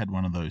sort of had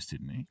one of those,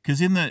 didn't he? Because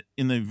in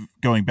the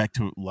going back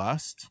to it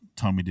last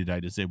time we did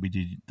A to Z, we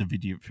did the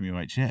video from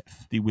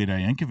UHF, the Weird Al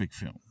Yankovic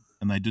film.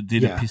 And they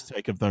did a piss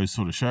take of those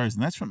sort of shows.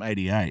 And that's from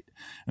 88.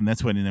 And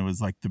that's when there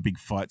was like the big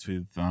fights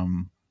with,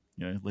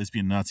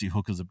 lesbian Nazi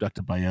hookers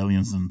abducted by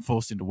aliens and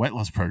forced into weight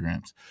loss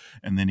programs.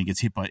 And then he gets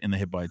hit in the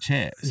head by a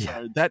chair.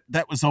 So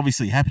that was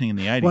obviously happening in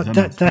the 80s.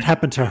 Well, that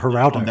happened to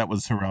Geraldo. That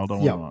was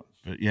Geraldo or not.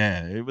 But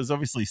yeah, it was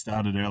obviously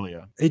started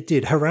earlier. It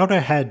did. Geraldo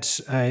had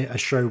a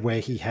show where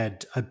he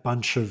had a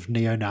bunch of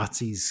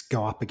neo-Nazis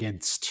go up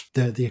against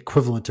the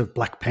equivalent of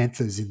Black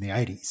Panthers in the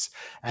 80s.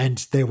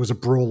 And there was a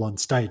brawl on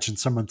stage and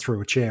someone threw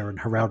a chair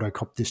and Geraldo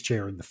copped this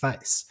chair in the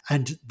face.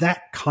 And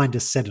that kind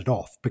of set it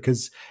off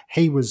because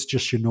he was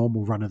just your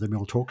normal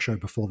run-of-the-mill talk show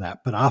before that.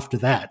 But after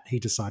that, he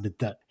decided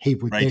that he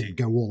would then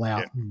go all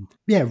out and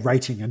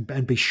rating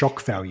and be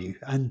shock value.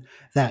 And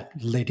that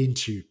led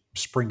into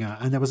Springer,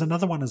 and there was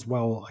another one as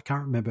well. I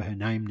can't remember her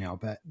name now,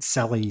 but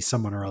Sally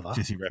someone or other.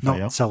 Jesse Raphael.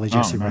 Not Sally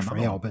Jesse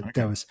Raphael, but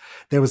okay.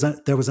 there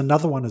was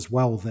another one as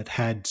well that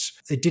had,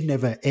 it didn't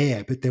ever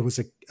air, but there was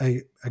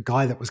a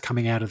guy that was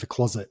coming out of the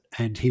closet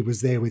and he was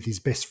there with his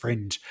best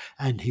friend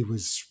and he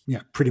was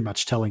pretty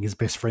much telling his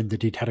best friend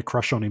that he'd had a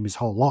crush on him his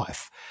whole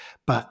life.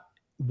 But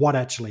what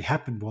actually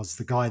happened was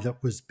the guy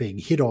that was being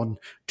hit on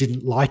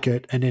didn't like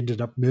it and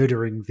ended up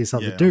murdering this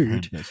other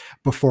dude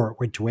before it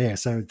went to air.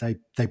 So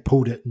they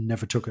pulled it and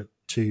never took it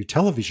to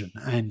television.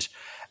 And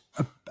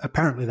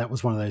apparently that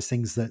was one of those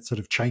things that sort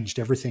of changed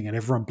everything, and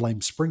everyone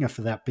blamed Springer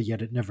for that, but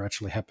yet it never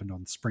actually happened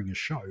on Springer's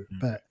show.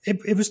 But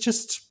it was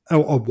just a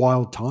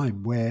wild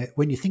time where,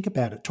 when you think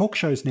about it, talk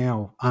shows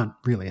now aren't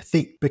really a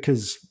thing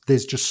because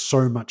there's just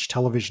so much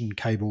television,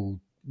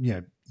 cable,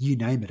 you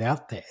name it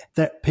out there,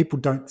 that people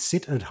don't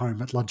sit at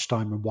home at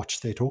lunchtime and watch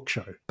their talk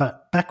show.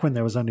 But back when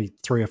there was only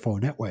 3 or 4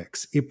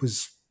 networks, it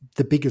was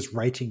the biggest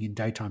rating in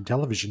daytime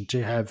television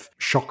to have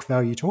shock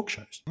value talk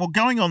shows. Well,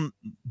 going on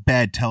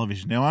bad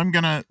television, now I'm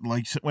going to,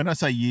 when I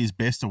say year's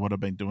best or what I've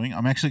been doing,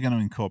 I'm actually going to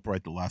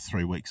incorporate the last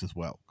 3 weeks as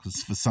well.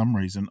 Because for some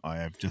reason,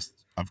 I've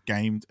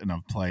gamed and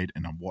I've played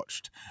and I've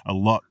watched a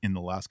lot in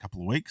the last couple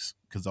of weeks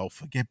because I'll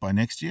forget by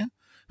next year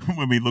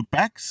when we look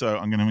back. So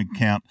I'm going to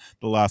count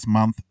the last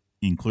month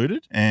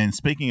included. And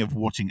speaking of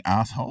watching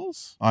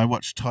assholes, I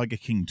watched Tiger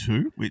King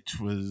 2, which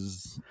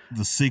was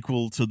the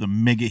sequel to the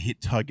mega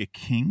hit Tiger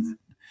King,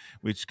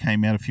 which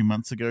came out a few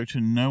months ago,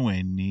 to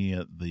nowhere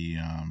near the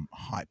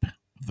hype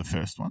of the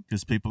first one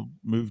because people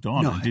moved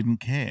on and didn't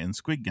care. And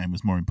Squid Game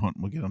was more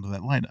important. We'll get onto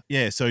that later.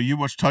 Yeah, so you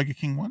watched Tiger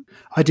King 1?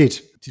 I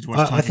did. Did you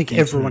watch Tiger I think King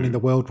everyone 2? in the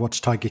world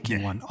watched Tiger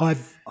King 1.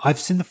 I've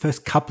seen the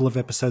first couple of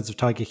episodes of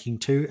Tiger King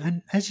 2,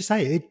 and as you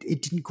say, it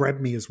didn't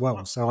grab me as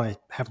well, so I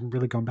haven't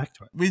really gone back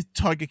to it. With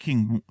Tiger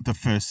King, the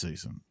first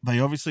season, they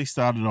obviously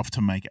started off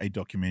to make a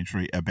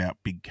documentary about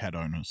big cat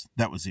owners.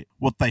 That was it.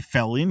 What they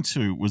fell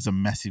into was a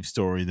massive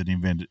story that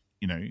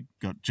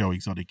got Joe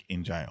Exotic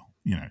in jail.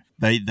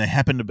 They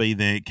happened to be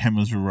there,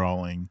 cameras were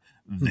rolling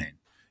then.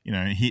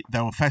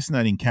 They were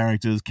fascinating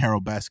characters.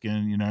 Carol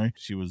Baskin,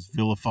 she was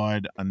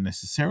vilified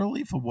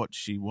unnecessarily for what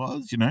she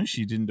was.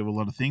 She didn't do a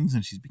lot of things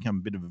and she's become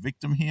a bit of a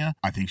victim here.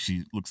 I think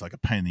she looks like a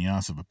pain in the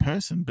ass of a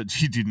person, but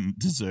she didn't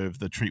deserve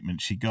the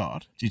treatment she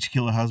got. Did she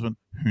kill her husband?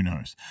 Who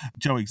knows?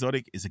 Joe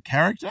Exotic is a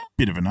character,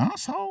 bit of an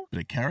asshole, but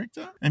a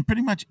character. And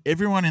pretty much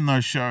everyone in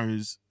those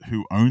shows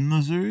who own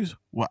the zoos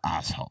were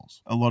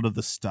assholes. A lot of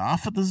the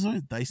staff at the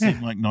zoo, they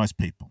seem like nice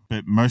people,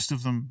 but most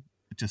of them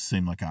just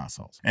seem like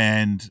assholes.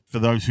 And for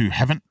those who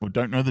haven't or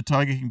don't know the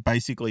Tiger King,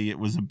 basically it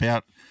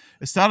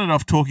started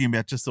off talking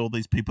about just all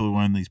these people who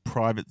own these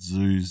private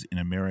zoos in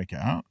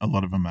America. A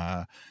lot of them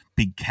are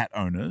big cat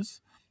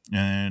owners,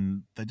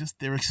 and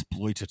they're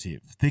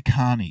exploitative. They're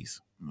carnies.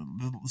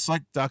 It's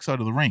like Dark Side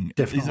of the Ring.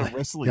 Definitely. These are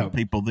wrestling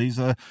people. There's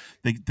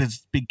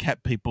big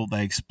cat people.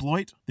 They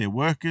exploit their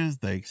workers.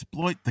 They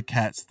exploit the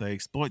cats. They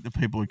exploit the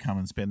people who come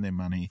and spend their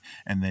money,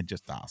 and they're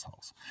just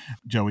assholes.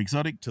 Joe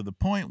Exotic, to the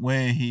point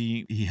where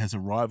he has a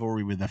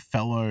rivalry with a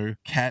fellow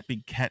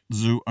big cat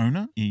zoo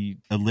owner. He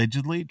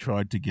allegedly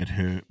tried to get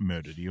her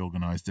murdered. He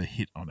organized a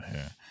hit on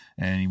her,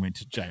 and he went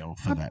to jail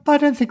for that. I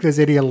don't think there's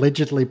any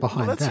allegedly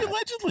behind that. That's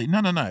allegedly.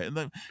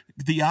 No.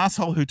 The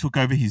asshole who took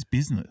over his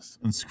business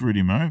and screwed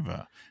him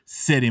over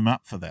set him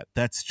up for that.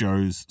 That's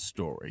Joe's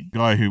story.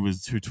 Guy who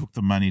took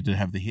the money to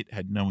have the hit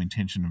had no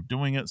intention of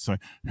doing it. So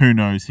who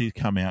knows? He's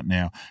come out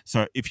now.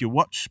 So if you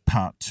watch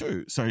part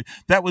 2, so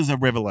that was a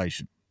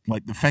revelation.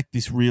 Like the fact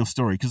this real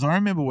story, because I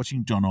remember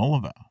watching John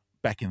Oliver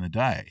back in the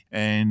day.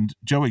 And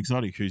Joe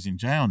Exotic, who's in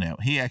jail now,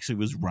 he actually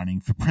was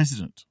running for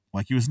president.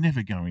 Like, he was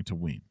never going to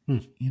win.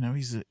 You know,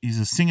 he's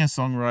a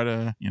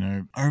singer-songwriter, you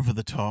know, over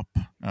the top,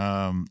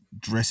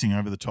 dressing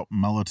over the top,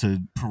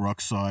 mulleted,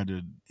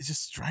 peroxided. He's a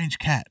strange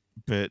cat.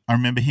 But I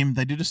remember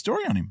they did a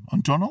story on him,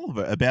 on John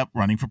Oliver, about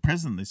running for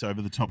president, this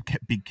over-the-top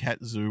big cat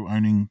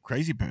zoo-owning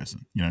crazy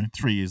person. You know,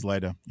 3 years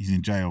later, he's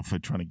in jail for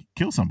trying to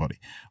kill somebody,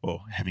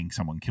 or having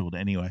someone killed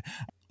anyway.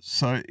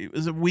 So it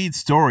was a weird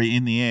story.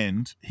 In the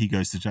end, he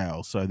goes to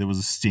jail. So there was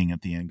a sting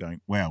at the end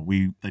going, wow,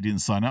 they didn't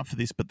sign up for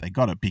this, but they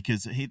got it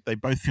because they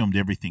both filmed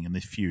everything in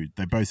this feud.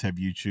 They both have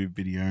YouTube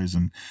videos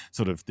and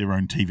sort of their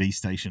own TV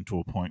station to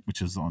a point,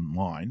 which is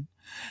online.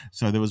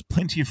 So there was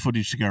plenty of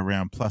footage to go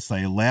around, plus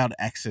they allowed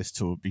access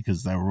to it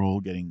because they were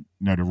all getting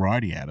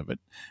notoriety out of it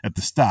at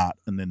the start,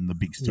 and then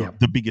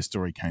the bigger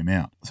story came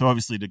out. So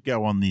obviously, to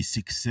go on the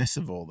success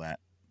of all that,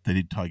 they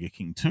did Tiger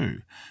King 2.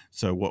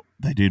 So what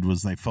they did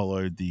was they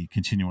followed the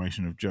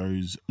continuation of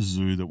Joe's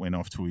zoo that went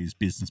off to his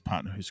business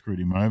partner who screwed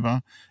him over.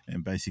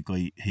 And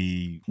basically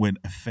he went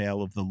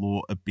afoul of the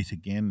law a bit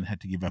again and had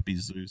to give up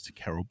his zoos to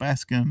Carol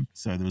Baskin.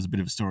 So there was a bit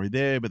of a story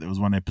there, but there was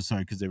one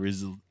episode because there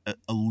is a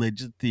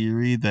alleged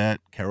theory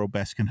that Carol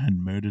Baskin had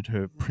murdered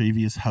her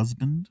previous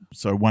husband.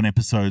 So one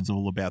episode's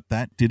all about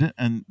that, did it?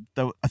 And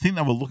I think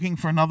they were looking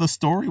for another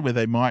story where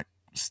they might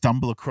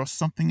stumble across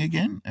something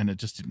again, and it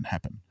just didn't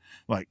happen.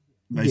 Like,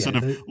 they sort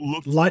of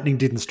looked. Lightning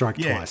didn't strike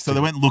twice. So they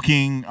went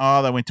looking.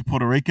 They went to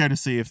Puerto Rico to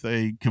see if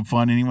they could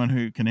find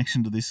anyone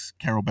connection to this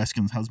Carol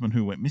Baskin's husband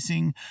who went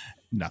missing.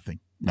 Nothing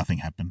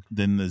happened.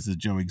 Then there's the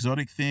Joe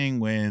Exotic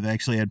thing where they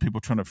actually had people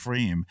trying to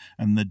free him.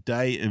 And the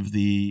day of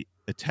the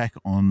attack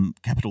on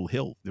Capitol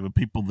Hill, there were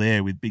people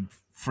there with big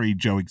free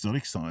Joe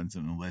Exotic signs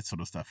and all that sort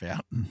of stuff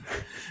out.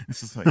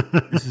 This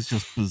is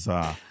just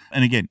bizarre.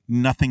 And again,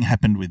 nothing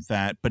happened with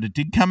that, but it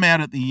did come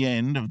out at the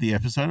end of the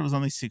episode. It was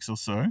only 6 or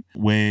so,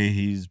 where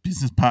his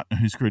business partner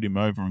who screwed him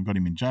over and got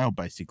him in jail,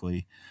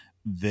 basically,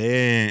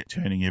 they're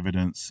turning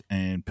evidence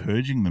and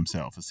purging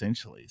themselves,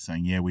 essentially,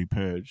 saying, yeah, we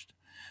purged.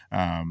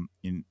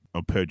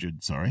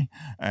 Perjured,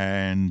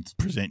 and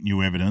present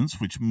new evidence,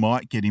 which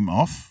might get him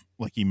off,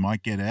 like he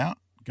might get out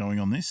going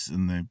on this,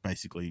 and they're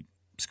basically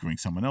screwing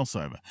someone else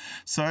over.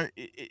 So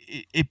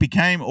it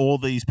became all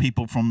these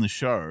people from the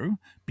show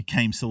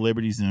became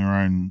celebrities in their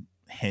own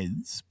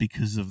heads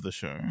because of the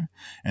show,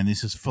 and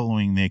this is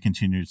following their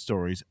continued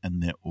stories,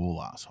 and they're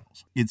all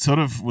assholes. It sort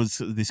of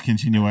was this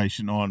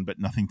continuation on, but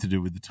nothing to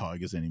do with the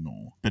Tigers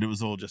anymore. But it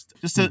was all just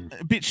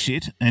a bit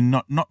shit and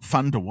not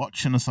fun to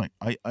watch. And it's like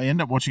I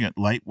ended up watching it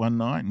late one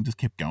night and just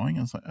kept going.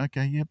 I was like,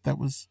 okay, yep, that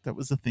was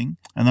a thing.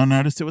 And I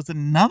noticed there was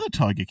another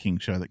Tiger King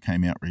show that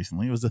came out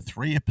recently. It was a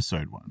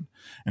 3-episode one,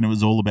 and it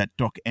was all about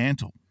Doc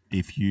Antle.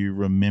 If you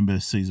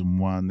remember season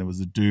 1, there was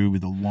a dude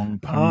with a long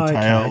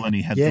ponytail and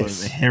he had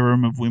the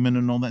harem of women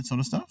and all that sort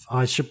of stuff.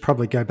 I should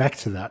probably go back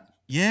to that.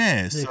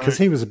 Yeah. Because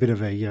he was a bit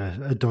of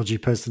a dodgy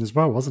person as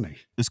well, wasn't he?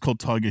 It's called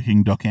Tiger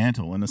King Doc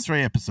Antle, and it's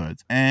 3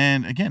 episodes.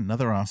 And again,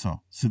 another arsehole.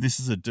 So this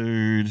is a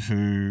dude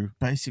who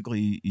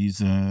basically is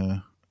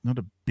not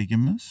a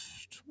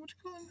bigamist. What do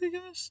you call him,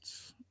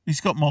 bigamist? He's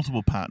got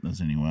multiple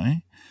partners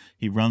anyway.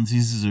 He runs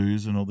his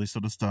zoos and all this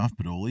sort of stuff,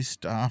 but all his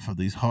staff are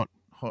these hot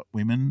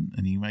women,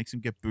 and he makes them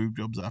get boob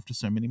jobs after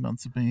so many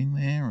months of being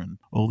there and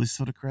all this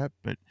sort of crap.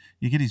 But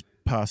you get his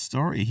past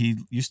story. He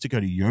used to go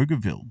to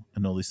Yogaville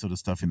and all this sort of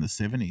stuff in the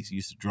 70s. He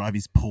used to drive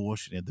his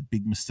Porsche and he had the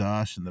big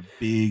moustache and the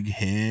big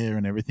hair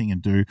and everything, and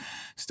do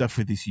stuff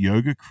with this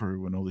yoga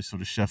crew and all this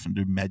sort of stuff, and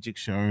do magic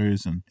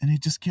shows, and he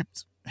just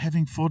kept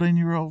having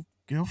 14-year-old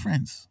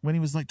girlfriends when he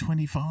was like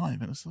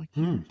 25, and it's like,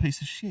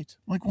 piece of shit.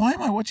 Like, why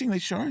am I watching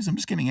these shows? I'm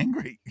just getting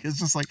angry. It's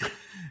just like,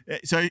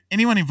 so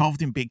anyone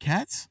involved in big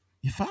cats,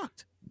 you're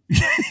fucked.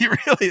 You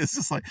really, it's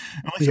just like,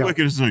 unless you work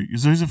at a zoo, your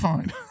zoos are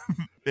fine.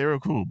 They're all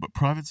cool, but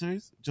private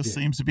zoos just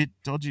seems a bit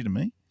dodgy to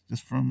me,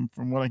 just from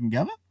what I can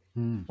gather.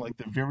 Like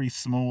the very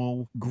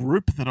small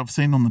group that I've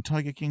seen on the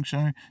Tiger King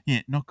show,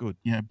 not good.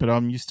 Yeah, but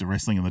I'm used to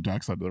wrestling on the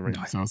dark side of the ring,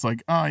 so it's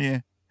like, oh yeah,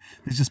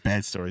 there's just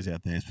bad stories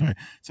out there.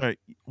 So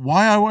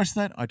why I watched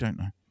that, I don't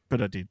know,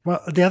 but I did.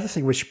 Well, the other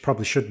thing we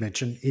probably should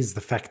mention is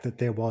the fact that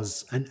there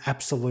was an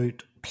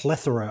absolute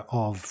plethora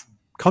of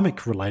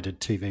comic-related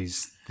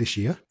TVs this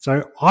year.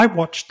 So I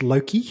watched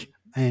Loki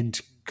and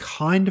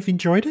kind of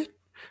enjoyed it.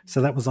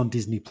 So that was on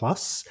Disney+.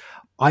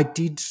 I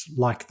did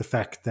like the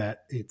fact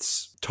that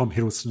it's Tom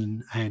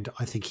Hiddleston, and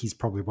I think he's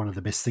probably one of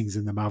the best things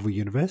in the Marvel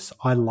Universe.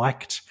 I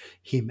liked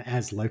him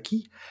as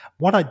Loki.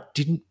 What I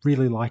didn't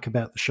really like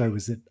about the show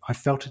was that I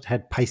felt it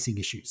had pacing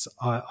issues.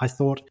 I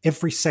thought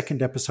every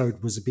second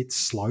episode was a bit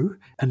slow,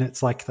 and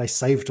it's like they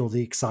saved all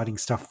the exciting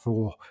stuff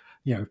for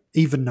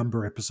even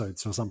number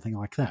episodes or something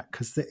like that,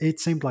 because it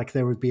seemed like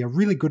there would be a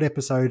really good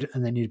episode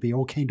and then you'd be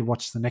all keen to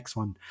watch the next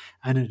one,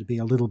 and it'd be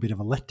a little bit of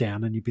a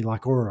letdown, and you'd be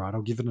like, all right,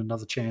 I'll give it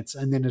another chance,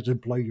 and then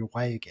it'd blow you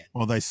away again.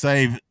 Well, they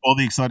save all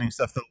the exciting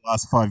stuff for the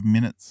last 5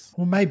 minutes.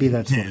 Well, maybe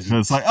that's what it is. So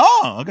it's like,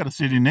 oh, I've got to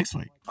see it in next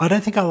week. I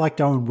don't think I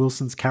liked Owen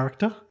Wilson's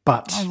character,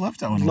 but I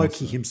loved Owen Loki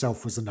Wilson.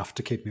 himself was enough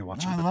to keep me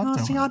watching. I But loved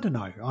Owen. see, I don't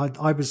know.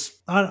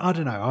 I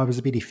don't know. I was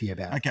a bit iffy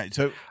about it. Okay,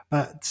 so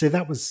so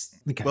that was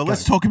okay. Well,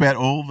 let's talk about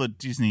all the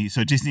Disney.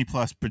 So Disney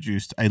Plus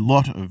produced a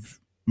lot of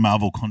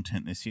Marvel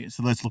content this year.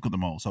 So let's look at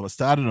them all. So it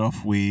started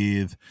off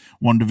with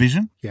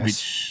WandaVision,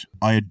 which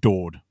I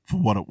adored for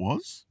what it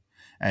was.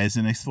 As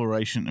an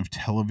exploration of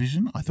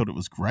television, I thought it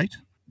was great.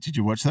 Did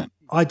you watch that?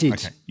 I did.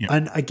 Okay, yeah.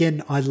 And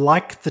again, I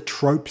like the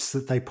tropes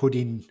that they put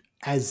in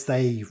as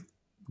they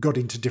got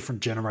into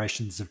different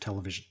generations of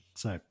television.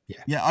 So,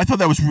 yeah. Yeah, I thought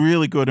that was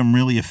really good and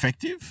really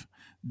effective.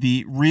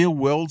 The real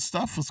world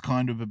stuff was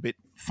kind of a bit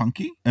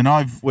funky. And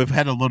we've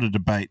had a lot of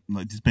debate.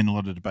 Like, there's been a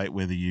lot of debate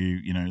whether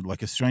you know,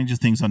 like a Stranger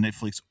Things on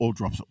Netflix all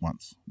drops at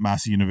once.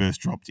 Master Universe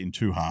dropped in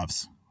 2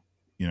 halves.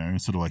 You know,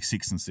 sort of like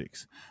 6 and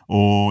 6.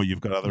 Or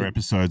you've got other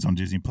episodes on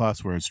Disney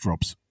Plus where it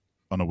drops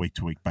on a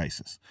week-to-week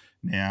basis.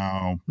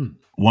 Now,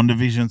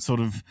 WandaVision sort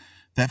of,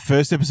 that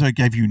first episode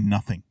gave you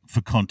nothing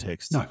for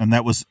context. No. And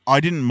that was, I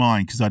didn't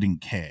mind because I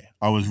didn't care.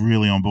 I was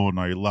really on board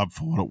and I loved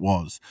for what it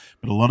was.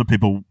 But a lot of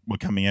people were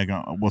coming out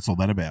going, what's all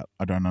that about?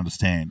 I don't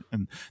understand.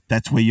 And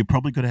that's where you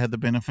probably could have had the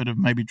benefit of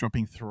maybe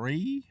dropping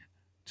 3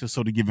 to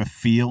sort of give a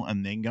feel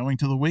and then going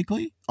to the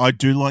weekly. I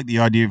do like the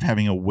idea of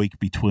having a week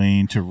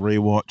between to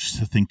rewatch,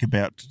 to think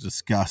about, to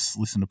discuss,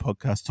 listen to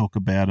podcasts, talk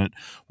about it,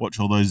 watch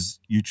all those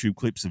YouTube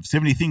clips of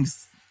 70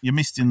 things you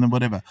missed in the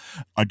whatever.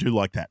 I do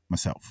like that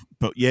myself.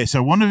 But yeah,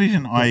 so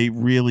WandaVision I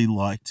really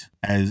liked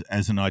as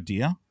an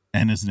idea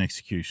and as an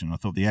execution. I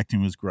thought the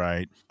acting was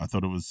great. I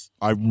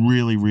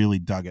really, really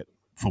dug it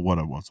for what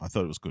it was. I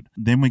thought it was good.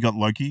 Then we got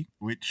Loki,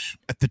 which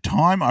at the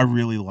time I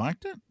really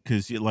liked it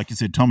because, like you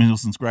said, Tom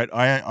Hiddleston's great.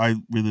 I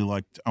really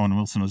liked Owen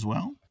Wilson as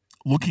well.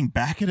 Looking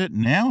back at it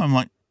now, I'm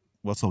like,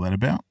 what's all that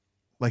about?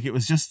 Like, it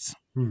was just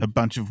a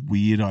bunch of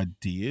weird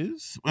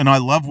ideas. And I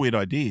love weird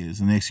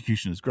ideas, and the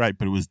execution is great,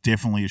 but it was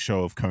definitely a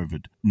show of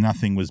COVID.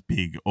 Nothing was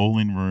big, all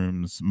in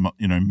rooms,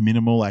 you know,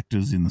 minimal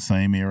actors in the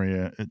same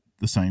area at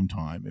the same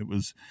time. It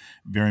was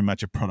very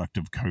much a product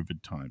of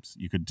COVID times.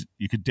 You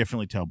could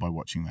definitely tell by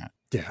watching that.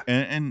 Yeah.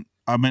 And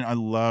I mean, I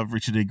love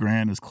Richard E.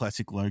 Grant as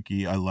classic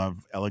Loki. I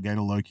love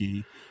Alligator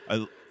Loki.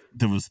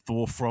 There was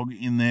Thor Frog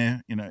in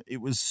there. You know, it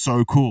was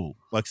so cool.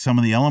 Like, some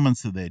of the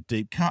elements are there,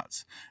 deep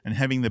cuts, and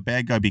having the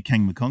bad guy be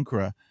Kang the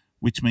Conqueror,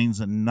 which means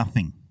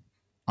nothing.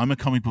 I'm a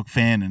comic book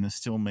fan, and it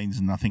still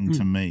means nothing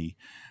to me.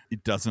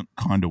 It doesn't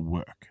kind of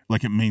work.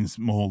 Like, it means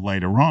more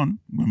later on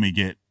when we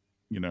get,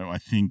 you know, I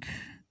think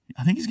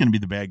he's going to be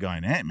the bad guy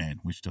in Ant-Man,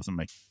 which doesn't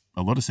make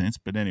a lot of sense.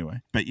 But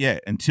anyway, but yeah,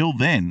 until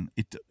then,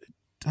 it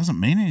doesn't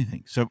mean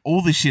anything. So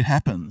all this shit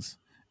happens.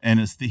 And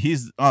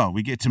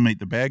we get to meet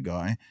the bad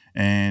guy,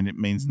 and it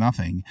means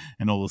nothing.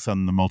 And all of a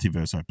sudden, the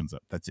multiverse opens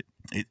up. That's it.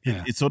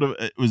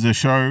 It was a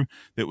show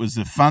that was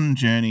a fun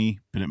journey,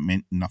 but it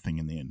meant nothing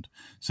in the end.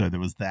 So there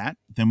was that.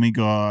 Then we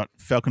got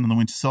Falcon and the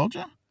Winter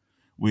Soldier,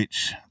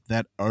 which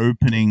that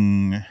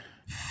opening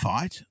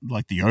fight,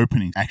 like the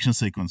opening action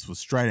sequence, was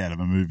straight out of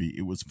a movie.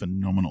 It was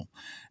phenomenal.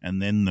 And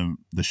then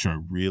the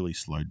show really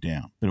slowed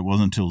down. But it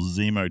wasn't until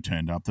Zemo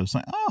turned up that it was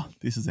like, oh,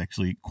 this is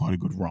actually quite a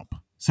good romp.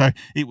 So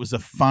it was a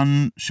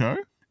fun show,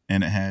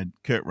 and it had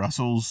Kurt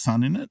Russell's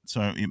son in it.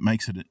 So it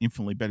makes it an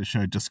infinitely better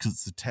show just because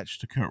it's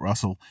attached to Kurt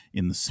Russell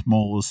in the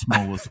smallest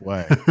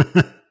way.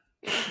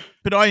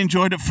 But I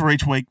enjoyed it for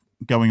each week,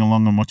 going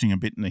along and watching a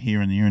bit in the here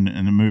and there, and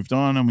it moved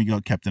on. And we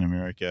got Captain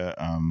America,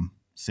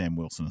 Sam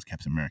Wilson as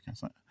Captain America.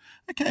 It's like,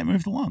 okay, it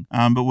moved along.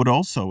 But what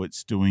also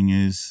it's doing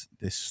is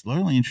they're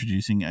slowly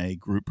introducing a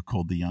group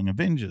called the Young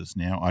Avengers.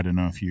 Now, I don't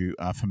know if you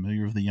are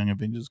familiar with the Young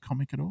Avengers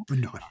comic at all.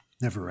 No,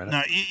 never read it.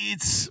 No,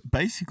 it's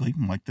basically,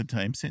 like the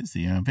name says,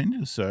 the Young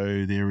Avengers.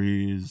 So there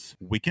is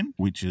Wiccan,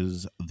 which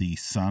is the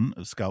son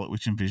of Scarlet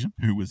Witch and Vision,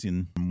 who was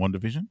in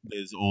WandaVision.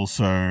 There's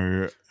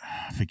also,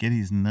 I forget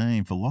his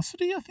name,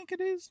 Velocity, I think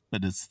it is,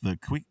 but it's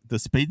the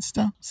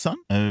speedster son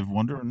of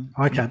Wanda.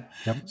 Okay.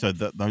 Yep. So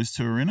those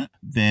two are in it.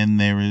 Then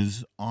there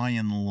is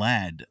Iron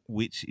Lad,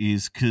 which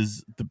is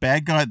because the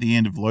bad guy at the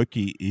end of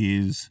Loki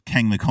is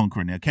Kang the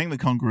Conqueror. Now, Kang the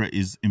Conqueror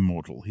is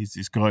immortal. He's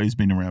this guy who's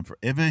been around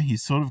forever.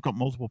 He's sort of got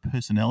multiple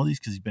personalities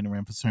because he's been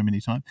around for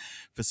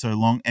so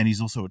long, and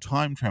he's also a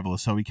time traveler.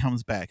 So he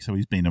comes back. So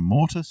he's been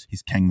Immortus.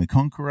 He's Kang the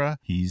Conqueror.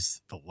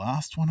 He's the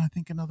last one, I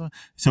think, another.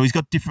 So he's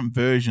got different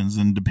versions,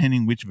 and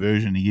depending which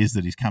version he is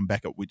that he's come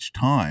back at which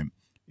time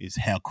is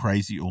how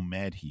crazy or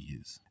mad he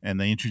is. And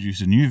they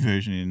introduced a new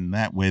version in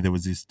that where there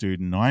was this dude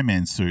in an Iron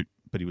Man suit,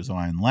 but he was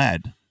Iron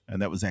Lad.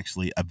 And that was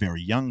actually a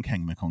very young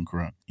Kang the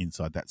Conqueror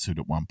inside that suit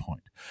at one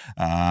point.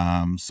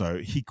 So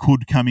he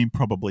could come in,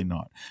 probably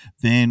not.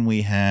 Then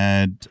we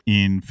had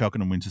in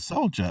Falcon and Winter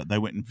Soldier, they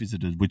went and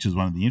visited, which is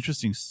one of the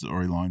interesting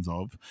storylines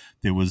of,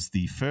 there was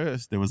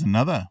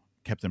another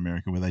Captain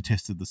America, where they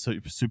tested the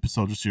super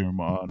soldier serum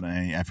on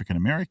a African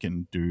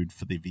American dude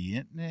for the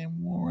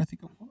Vietnam War, I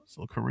think it was,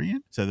 or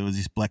Korean. So there was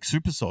this black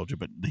super soldier,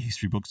 but the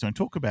history books don't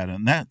talk about it.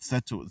 And that's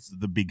what was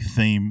the big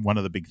theme. One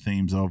of the big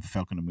themes of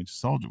Falcon and Winter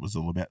Soldier was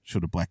all about,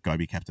 should a black guy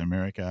be Captain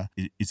America?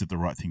 Is it the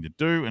right thing to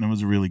do? And it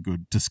was a really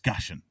good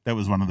discussion. That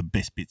was one of the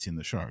best bits in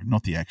the show,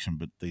 not the action,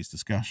 but these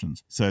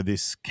discussions. So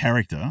this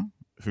character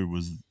who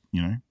was,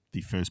 the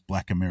first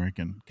black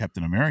American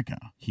Captain America,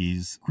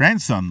 his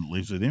grandson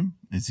lives with him.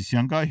 There's this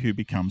young guy who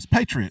becomes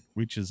Patriot,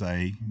 which is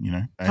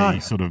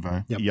sort of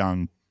a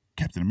young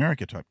Captain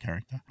America type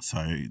character.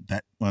 So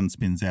that one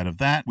spins out of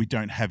that. We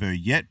don't have her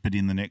yet, but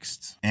in the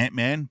next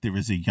Ant-Man, there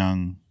is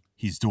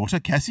his daughter,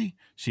 Cassie.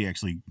 She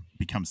actually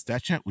becomes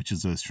Stature, which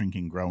is a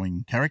shrinking,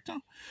 growing character.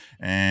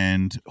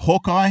 And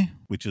Hawkeye,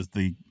 which is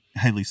the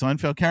Haley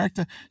Seinfeld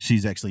character,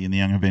 she's actually in the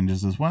Young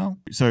Avengers as well.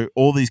 So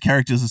all these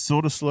characters are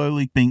sort of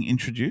slowly being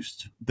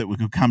introduced that we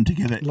could come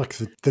together. Like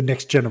the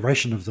next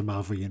generation of the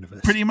Marvel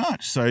Universe. Pretty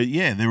much. So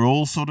yeah, they're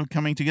all sort of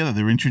coming together.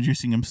 They're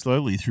introducing them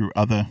slowly through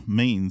other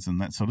means and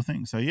that sort of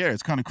thing. So yeah,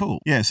 it's kind of cool.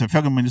 Yeah, so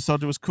Falcon Winter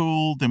Soldier was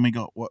cool. Then we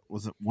got, what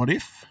was it? What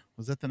If?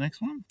 Was that the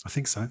next one? I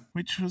think so.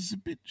 Which was a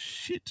bit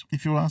shit,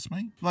 if you ask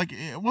me. Like,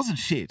 it wasn't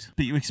shit,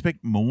 but you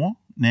expect more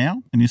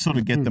now, and you sort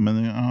of get them,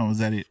 and then, was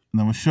that it? And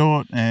they were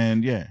short,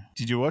 and yeah.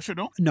 Did you watch it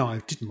all? No,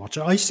 I didn't watch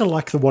it. I used to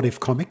like the What If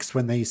comics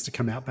when they used to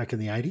come out back in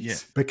the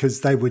 80s,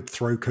 because they would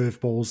throw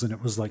curveballs, and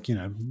it was like,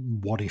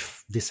 what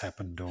if this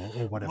happened or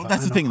whatever. Well,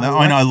 that's the thing.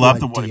 I love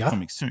the What If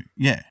comics too.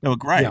 Yeah, they were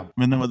great. Yeah.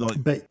 When they were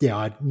but yeah,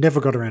 I never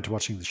got around to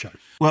watching the show.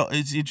 Well,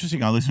 it's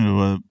interesting. I listened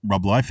to a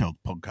Rob Liefeld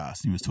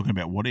podcast, and he was talking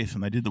about What If,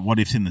 and they did the What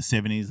Ifs in the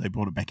 70s. They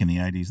brought it back in the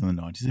 80s and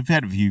the 90s. They've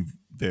had a few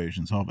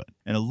versions of it.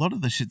 And a lot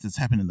of the shit that's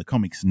happened in the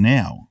comics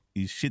now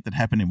is shit that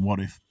happened in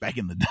What If back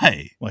in the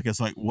day. Like, it's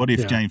like, what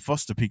if Jane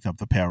Foster picked up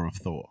the power of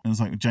Thor? And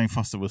it's like, Jane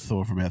Foster was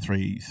Thor for about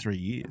three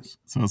years.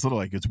 So it's sort of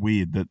like, it's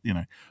weird that,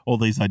 all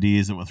these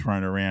ideas that were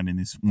thrown around in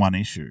this one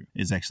issue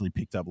is actually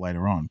picked up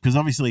later on. Because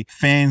obviously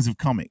fans of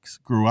comics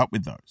grew up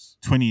with those.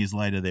 20 years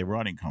later, they're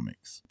writing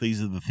comics.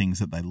 These are the things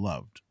that they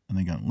loved. And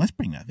they go, let's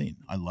bring that in.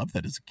 I loved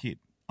that as a kid.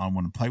 I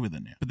want to play with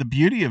it now. But the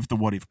beauty of the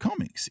What If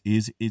comics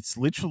is it's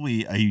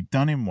literally a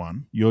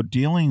done-in-one. You're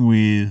dealing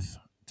with,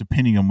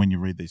 depending on when you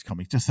read these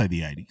comics, just say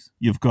the 80s.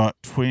 You've got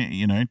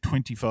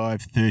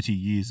 25, 30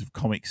 years of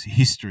comics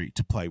history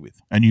to play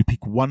with. And you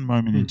pick one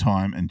moment in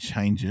time and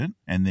change it,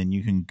 and then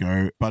you can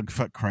go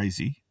bugfuck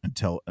crazy and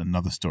tell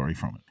another story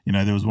from it.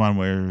 There was one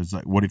where it was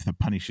like, what if the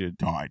Punisher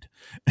died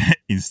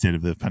instead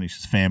of the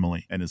Punisher's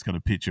family? And it's got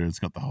a picture, it's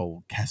got the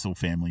whole Castle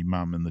family,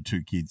 mum and the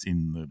two kids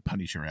in the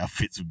Punisher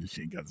outfits with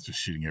machine guns just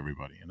shooting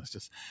everybody. And it's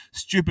just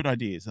stupid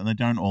ideas, and they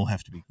don't all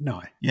have to be.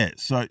 No. Yeah,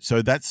 so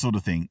that sort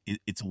of thing,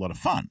 it's a lot of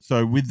fun.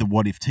 So with the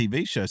What If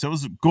TV show, so it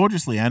was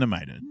gorgeously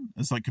animated.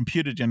 It's like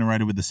computer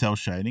generated with the cell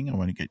shading. I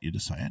won't get you to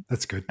say it.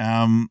 That's good.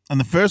 And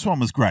the first one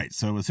was great.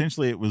 So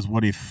essentially it was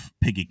what if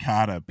Peggy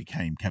Carter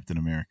became Captain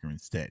America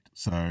instead.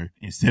 So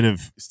instead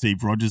of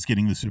Steve Rogers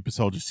getting the super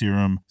soldier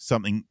serum,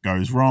 something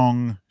goes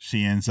wrong.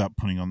 She ends up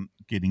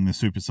getting the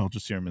super soldier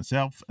serum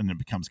herself, and it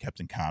becomes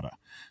Captain Carter.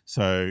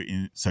 So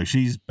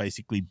she's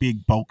basically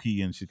big,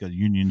 bulky, and she's got a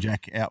Union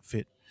Jack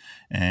outfit.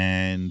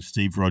 And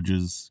Steve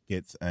Rogers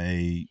gets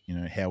a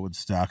Howard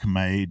Stark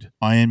made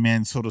Iron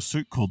Man sort of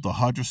suit called the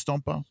Hydra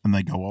Stomper, and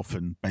they go off,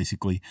 and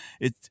basically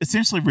it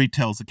essentially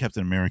retells the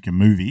Captain America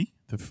movie,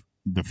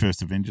 the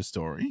first Avenger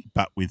story,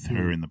 but with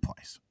her in the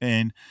place.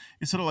 And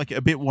it's sort of like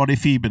a bit what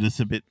ify, but it's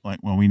a bit like,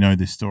 well, we know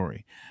this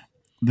story.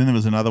 Then there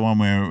was another one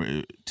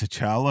where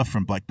T'Challa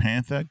from Black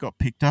Panther got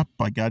picked up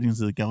by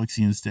Guardians of the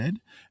Galaxy instead.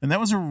 And that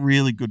was a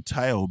really good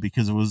tale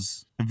because it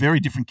was a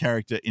very different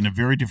character in a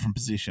very different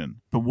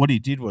position. But what he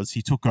did was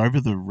he took over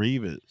the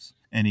Reavers,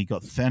 and he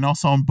got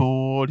Thanos on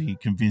board. He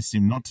convinced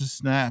him not to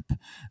snap.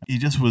 He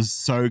just was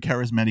so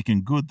charismatic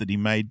and good that he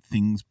made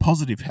things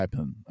positive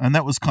happen. And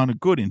that was kind of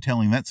good in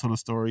telling that sort of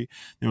story.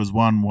 There was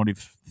one, what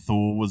if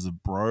Thor was a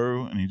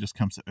bro and he just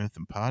comes to Earth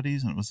and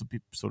parties, and it was a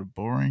bit sort of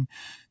boring.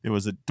 There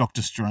was a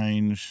Doctor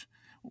Strange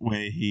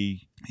where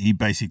he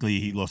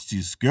lost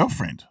his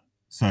girlfriend.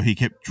 So he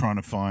kept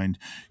trying to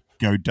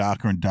go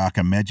darker and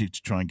darker magic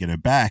to try and get her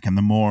back, and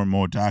the more and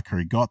more darker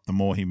he got, the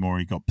more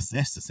he got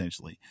possessed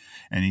essentially,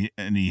 and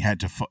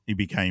he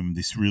became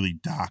this really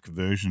dark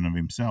version of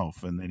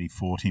himself, and then he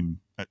fought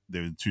him.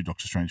 There were two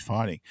Doctor Strange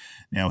fighting.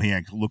 Now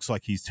looks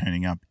like he's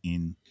turning up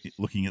in.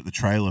 Looking at the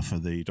trailer for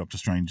the Doctor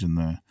Strange and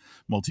the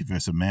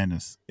Multiverse of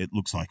Madness, it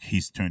looks like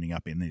he's turning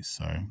up in this.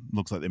 So it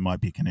looks like there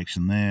might be a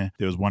connection there.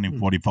 There was one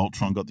in What If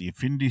Ultron got the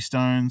Infinity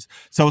Stones.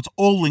 So it's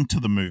all linked to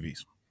the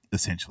movies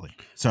essentially.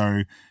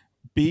 So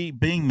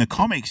being the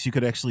comics, you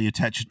could actually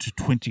attach it to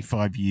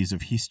 25 years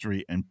of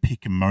history and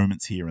pick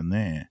moments here and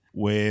there,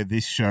 where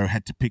this show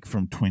had to pick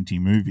from 20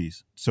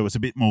 movies. So it's a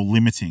bit more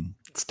limiting.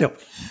 Still.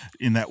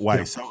 In that way.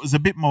 Yeah. So it was a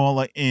bit more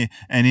like, and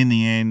in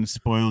the end,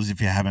 spoilers if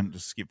you haven't,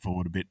 just skip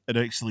forward a bit, it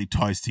actually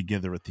ties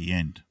together at the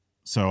end.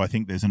 So I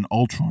think there's an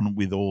Ultron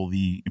with all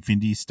the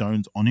Infinity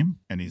Stones on him,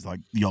 and he's like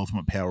the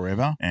ultimate power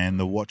ever, and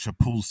the Watcher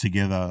pulls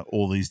together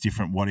all these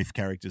different what-if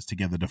characters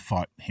together to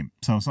fight him.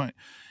 So it's like,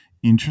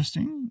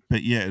 interesting,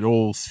 but yeah, it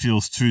all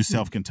feels too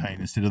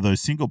self-contained instead of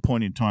those single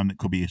point in time that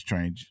could be a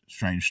strange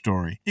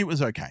story. It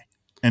was okay.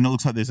 And it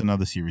looks like there's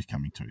another series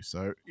coming too.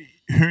 So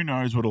who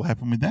knows what will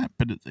happen with that,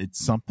 but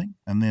it's something.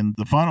 And then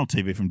the final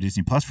TV from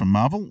Disney Plus from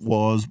Marvel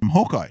was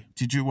Hawkeye.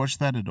 Did you watch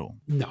that at all?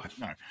 No.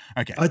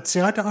 Okay. I'd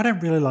say I don't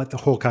really like the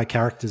Hawkeye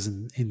characters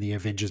in the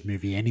Avengers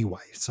movie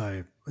anyway,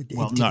 so it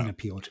didn't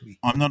appeal to me.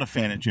 I'm not a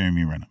fan of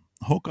Jeremy Renner.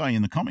 Hawkeye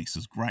in the comics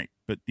is great,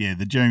 but yeah,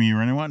 the Jeremy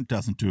Renner one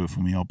doesn't do it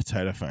for me, old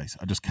potato face.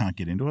 I just can't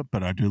get into it,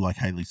 but I do like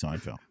Haley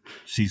Seinfeld.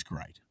 She's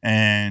great.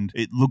 And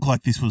it looked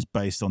like this was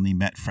based on the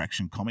Matt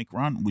Fraction comic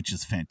run, which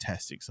is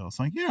fantastic. So I was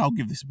like, yeah, I'll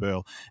give this a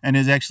whirl. And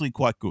it's actually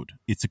quite good.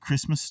 It's a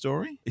Christmas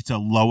story. It's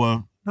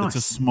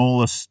a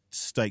smaller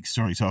stake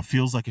story, so it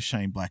feels like a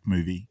Shane Black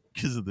movie.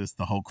 Because of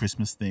the whole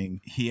Christmas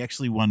thing. He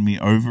actually won me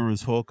over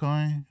as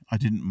Hawkeye. I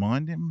didn't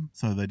mind him,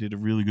 so they did a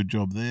really good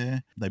job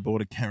there. They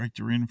brought a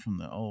character in from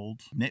the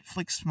old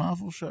Netflix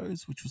Marvel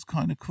shows, which was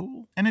kind of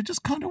cool. And it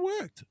just kind of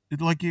worked.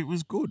 It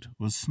was good.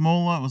 It was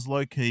smaller, it was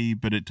low-key,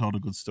 but it told a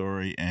good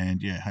story.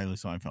 And yeah, Haley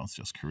Seinfeld's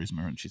just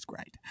charisma, and she's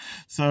great.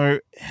 So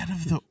out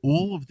of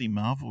all of the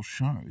Marvel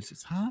shows,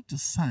 it's hard to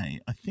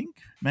say. I think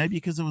maybe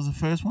because it was the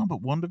first one,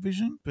 but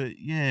WandaVision. But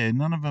yeah,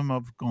 none of them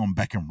I've gone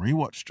back and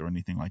rewatched or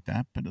anything like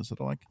that. But it's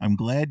sort of like, I'm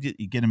glad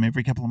you get them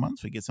every couple of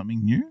months. We get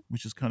something new,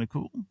 which is kind of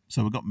cool.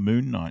 So we've got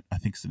Moon Knight, I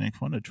think is the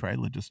next one. A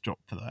trailer just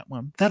dropped for that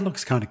one. That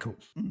looks kind of cool.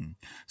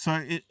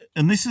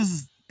 And this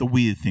is the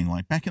weird thing.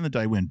 Like back in the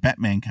day when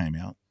Batman came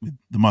out with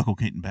the Michael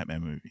Keaton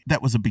Batman movie,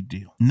 that was a big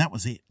deal. And that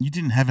was it. You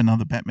didn't have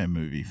another Batman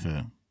movie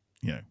for,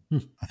 I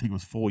think it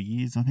was 4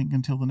 years,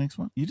 until the next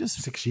one. You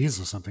just 6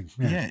 years or something.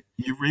 Yeah.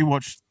 You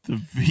rewatched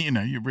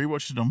you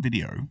rewatched it on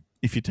video.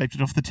 If you taped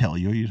it off the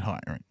telly, or you'd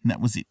hire it. And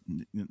that was it.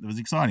 It was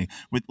exciting.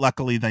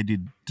 Luckily, they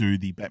did do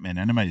the Batman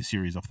animated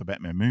series off the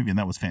Batman movie, and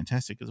that was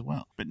fantastic as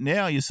well. But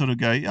now you sort of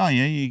go, oh, yeah,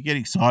 you get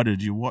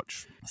excited. You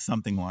watch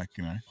something like,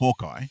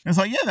 Hawkeye. And it's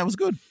like, yeah, that was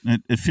good.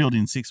 It filled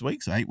in 6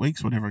 weeks, 8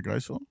 weeks, whatever it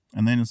goes for.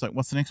 And then it's like,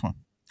 what's the next one?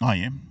 Oh,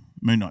 yeah,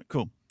 Moon Knight.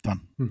 Cool.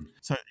 Done.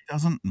 So it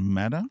doesn't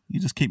matter. You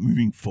just keep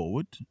moving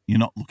forward. You're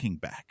not looking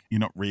back.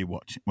 You're not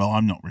rewatching. Well,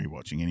 I'm not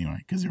rewatching anyway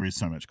because there is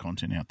so much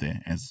content out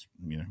there, as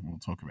we'll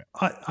talk about.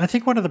 I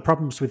think one of the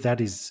problems with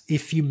that is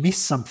if you miss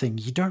something,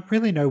 you don't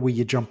really know where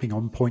your jumping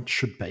on point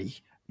should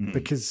be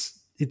because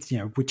it's,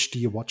 which do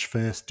you watch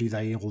first? Do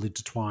they all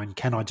intertwine?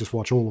 Can I just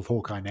watch all of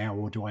Hawkeye now,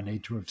 or do I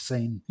need to have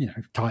seen,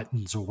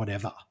 Titans or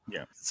whatever?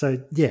 Yeah.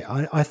 So,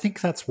 yeah, I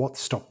think that's what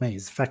stopped me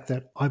is the fact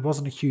that I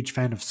wasn't a huge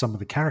fan of some of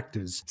the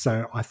characters.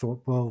 So I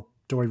thought, well,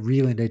 do I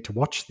really need to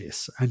watch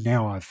this? And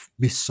now I've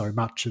missed so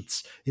much,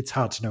 it's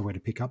hard to know where to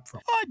pick up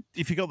from.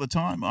 If you got the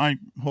time,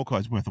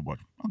 Hawkeye's worth a watch.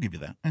 I'll give you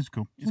that. That's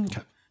cool. It's okay.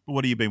 Cool. But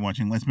what have you been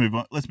watching? Let's move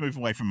on. Let's move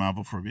away from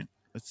Marvel for a bit.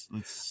 Let's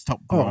stop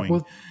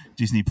growing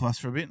Disney Plus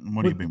for a bit. And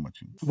what have you been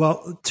watching?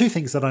 Well, two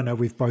things that I know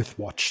we've both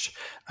watched.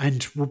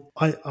 And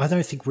I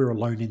don't think we're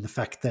alone in the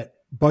fact that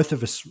both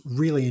of us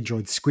really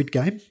enjoyed Squid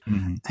Game,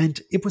 and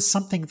it was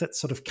something that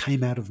sort of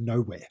came out of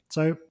nowhere.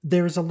 So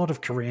there is a lot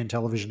of Korean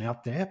television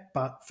out there,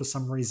 but for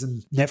some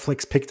reason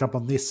Netflix picked up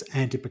on this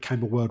and it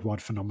became a worldwide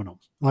phenomenon.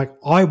 Like,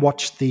 I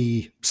watched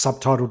the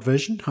subtitled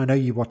version. I know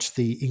you watched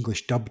the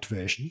English dubbed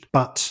version,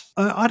 but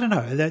I don't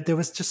know. There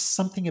was just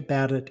something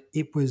about it.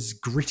 It was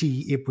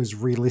gritty. It was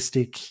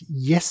realistic.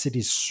 Yes, it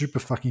is super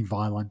fucking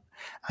violent.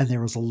 And there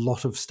was a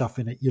lot of stuff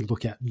in it you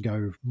look at and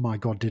go, my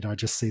God, did I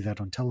just see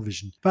that on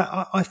television? But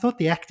I thought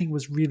the acting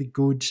was really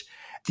good.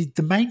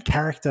 The main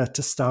character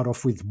to start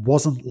off with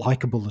wasn't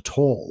likable at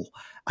all.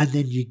 And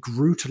then you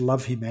grew to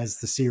love him as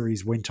the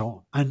series went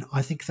on. And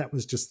I think that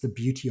was just the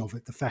beauty of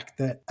it. The fact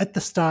that at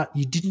the start,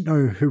 you didn't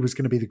know who was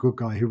going to be the good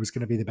guy, who was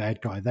going to be the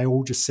bad guy. They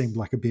all just seemed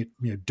like a bit,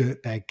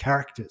 dirtbag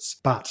characters.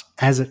 But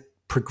as it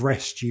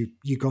progressed, you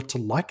got to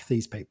like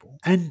these people.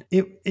 And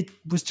it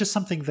was just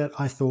something that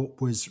I thought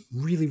was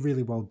really,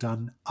 really well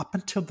done up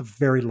until the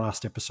very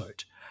last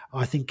episode.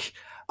 I think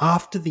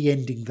after the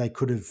ending, they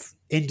could have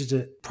ended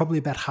it probably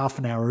about half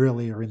an hour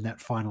earlier in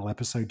that final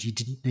episode. You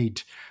didn't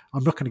need,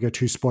 I'm not going to go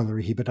too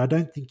spoilery here, but I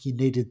don't think you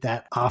needed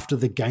that after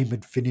the game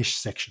had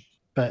finished section.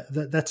 But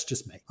that's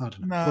just me. I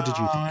don't know. No, what did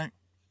you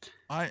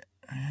think?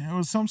 It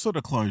was some sort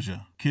of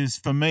closure, because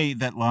for me,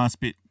 that last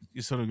bit,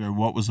 you sort of go,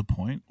 what was the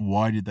point?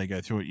 Why did they go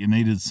through it? You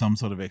needed some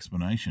sort of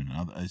explanation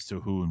as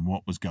to who and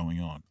what was going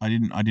on. I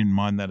didn't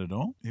mind that at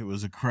all. It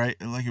was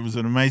it was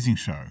an amazing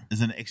show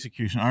as an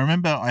execution. I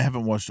remember, I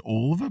haven't watched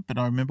all of it, but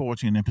I remember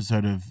watching an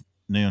episode of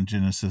Neon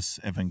Genesis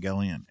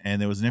Evangelion,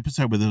 and there was an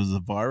episode where there was a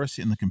virus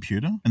in the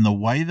computer, and the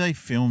way they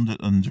filmed it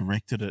and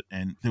directed it,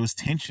 and there was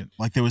tension.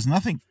 Like, there was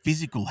nothing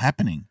physical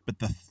happening, but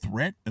the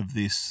threat of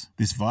this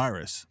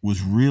virus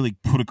was really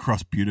put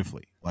across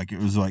beautifully. Like, it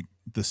was like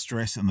the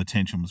stress and the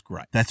tension was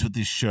great. That's what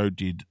this show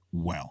did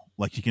well.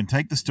 Like, you can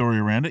take the story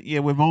around it. Yeah,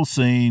 we've all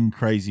seen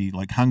crazy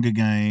like Hunger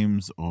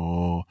Games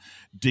or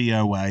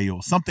DOA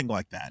or something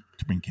like that,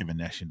 to bring Kevin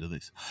Nash into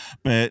this.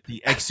 But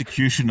the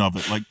execution of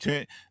it,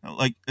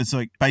 like it's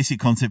like basic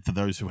concept for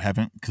those who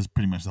haven't, because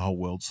pretty much the whole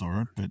world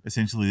saw it. But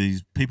essentially,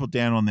 these people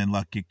down on their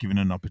luck get given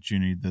an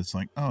opportunity that's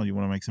like, oh, you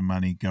want to make some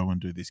money, go and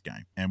do this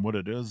game. And what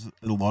it is,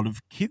 a lot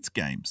of kids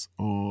games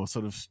or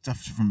sort of stuff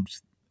from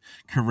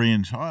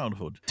Korean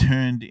childhood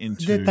turned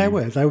into they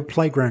were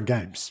playground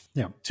games.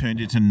 Yeah,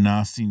 turned into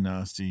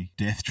nasty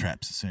death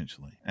traps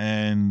essentially.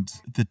 And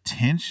the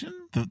tension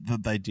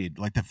that they did,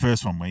 like the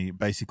first one where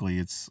basically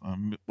it's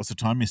what's the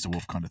time, Mr.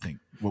 Wolf kind of thing,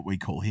 what we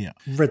call here,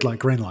 red light,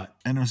 green light.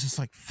 And it was just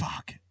like,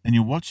 fuck. And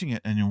you're watching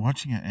it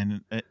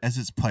and as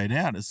it's played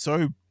out, it's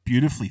so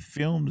beautifully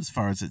filmed as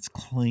far as it's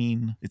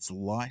clean, it's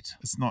light,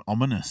 it's not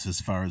ominous as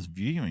far as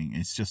viewing,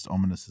 it's just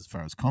ominous as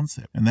far as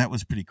concept. And that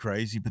was pretty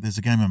crazy. But there's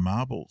a game of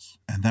marbles,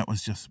 and that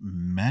was just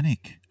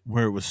manic,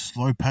 where it was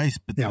slow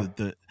paced, but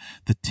the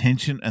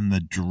tension and the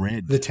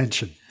dread,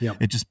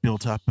 it just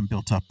built up and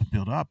built up and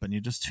built up, and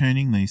you're just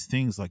turning these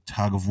things like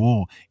tug of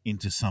war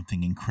into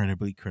something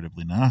incredibly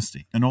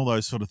nasty. And all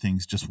those sort of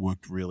things just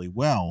worked really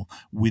well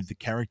with the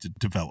character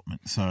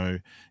development. So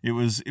it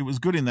was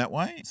good in that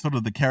way. Sort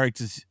of the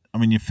characters, I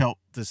mean, you felt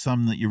there's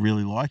some that you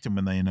really liked, and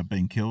when they end up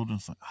being killed,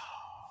 it's like,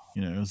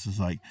 it was just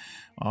like,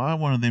 I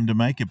wanted them to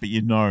make it, but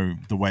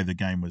the way the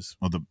game was,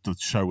 or the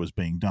show was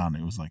being done,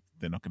 it was like,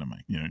 they're not going to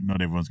make,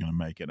 not everyone's going to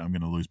make it. I'm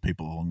going to lose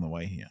people along the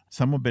way here.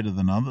 Some were better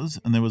than others.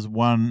 And there was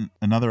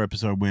another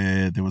episode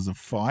where there was a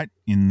fight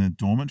in the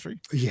dormitory.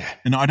 Yeah.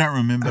 And I don't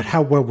remember. And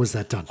how well was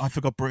that done? I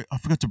forgot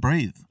to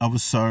breathe. I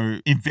was so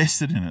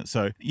invested in it.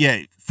 So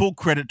yeah, full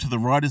credit to the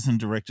writers and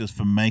directors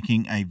for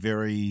making a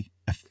very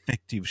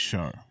effective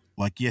show.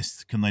 Like,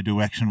 yes, can they do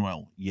action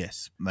well?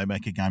 Yes. They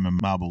make a game of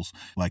marbles,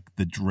 like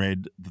the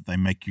dread that they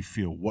make you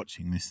feel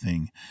watching this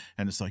thing.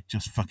 And it's like,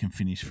 just fucking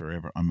finish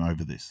forever. I'm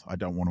over this. I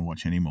don't want to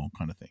watch anymore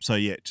kind of thing. So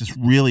yeah, just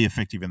really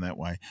effective in that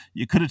way.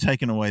 You could have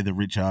taken away the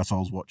rich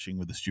assholes watching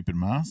with the stupid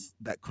masks.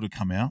 That could have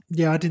come out.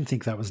 Yeah, I didn't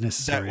think that was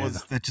necessary.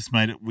 That just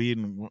made it weird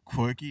and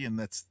quirky, and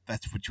that's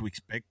what you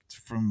expect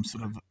from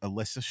sort of a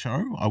lesser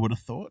show, I would have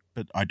thought,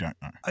 but I don't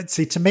know.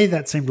 See, to me,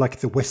 that seemed like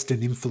the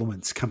Western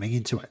influence coming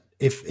into it.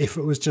 If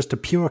it was just a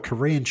pure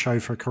Korean show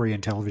for Korean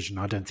television,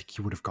 I don't think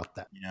you would have got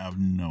that. Yeah, I have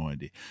no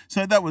idea.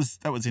 So that was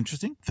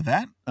interesting for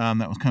that.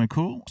 That was kind of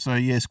cool. So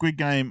yeah, Squid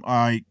Game,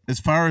 as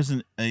far as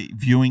a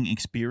viewing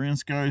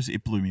experience goes,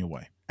 it blew me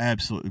away.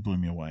 Absolutely blew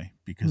me away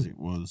because it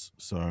was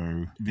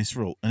so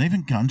visceral. And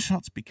even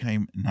gunshots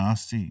became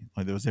nasty.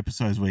 Like, there was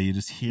episodes where you're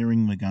just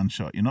hearing the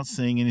gunshot. You're not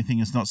seeing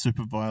anything. It's not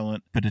super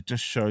violent, but it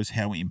just shows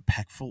how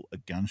impactful a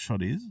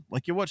gunshot is.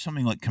 Like, you watch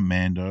something like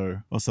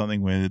Commando or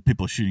something where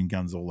people are shooting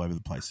guns all over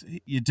the place.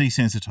 You're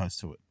desensitized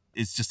to it.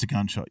 It's just a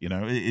gunshot,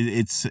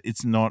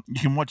 it's not.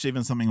 You can watch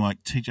even something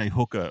like TJ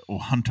Hooker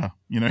or Hunter,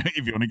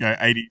 if you want to go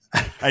 80s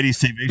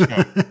TV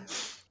show.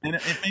 And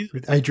it means,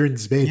 with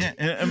Adrian's bed.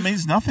 Yeah, it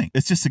means nothing.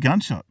 It's just a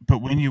gunshot.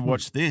 But when you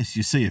watch this,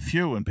 you see a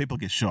few and people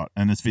get shot,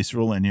 and it's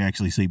visceral, and you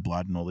actually see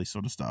blood and all this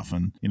sort of stuff.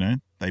 And,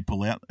 they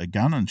pull out a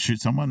gun and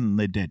shoot someone and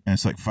they're dead. And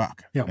it's like,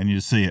 fuck. Yep. And you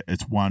just see it.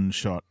 It's one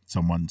shot,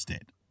 someone's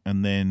dead.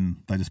 And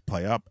then they just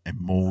play up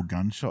and more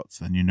gunshots.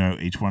 And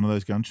each one of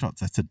those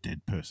gunshots, that's a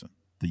dead person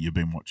that you've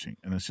been watching,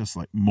 and it's just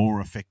like more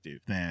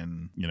effective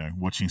than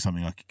watching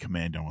something like a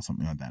Commando or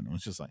something like that. And it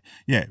was just like,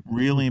 yeah,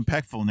 really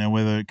impactful. Now,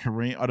 whether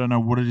I don't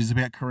know what it is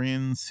about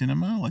Korean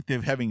cinema, like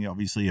they're having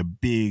obviously a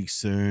big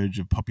surge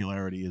of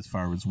popularity as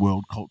far as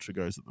world culture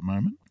goes at the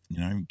moment.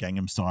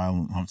 Gangnam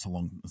Style,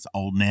 it's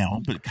old now,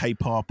 but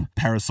K-pop,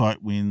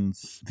 Parasite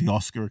wins the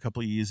Oscar a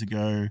couple of years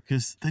ago,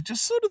 because they're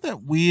just sort of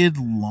that weird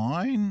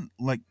line,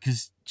 like,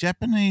 because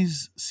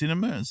Japanese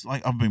cinemas,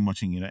 like, I've been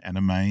watching,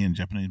 anime and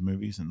Japanese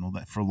movies and all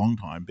that for a long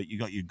time, but you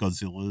got your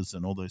Godzillas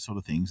and all those sort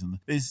of things, and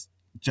there's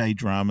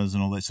J-dramas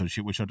and all that sort of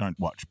shit, which I don't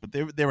watch, but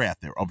they're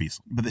out there,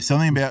 obviously. But there's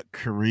something about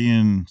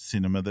Korean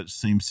cinema that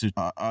seems to,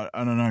 I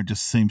don't know,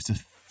 just seems to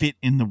fit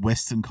in the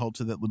Western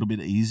culture that little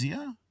bit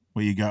easier.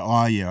 Where you go,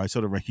 oh yeah, I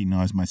sort of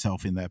recognize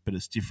myself in that, but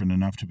it's different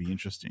enough to be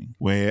interesting.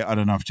 Where I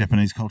don't know if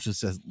Japanese culture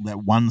says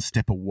that one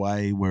step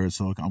away, where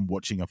it's like I'm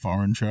watching a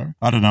foreign show.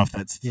 I don't know if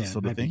that's the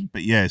sort of thing,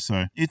 but yeah,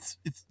 so it's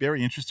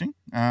very interesting.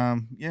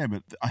 Yeah,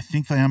 but I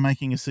think they are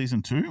making a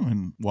season 2,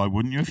 and why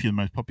wouldn't you if you're the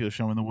most popular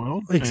show in the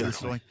world?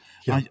 Exactly.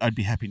 I'd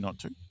be happy not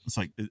to. It's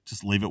like,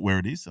 just leave it where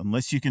it is,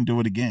 unless you can do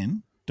it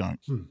again.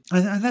 Don't.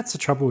 And that's the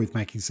trouble with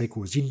making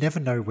sequels. You never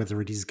know whether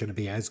it is going to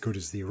be as good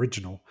as the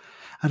original.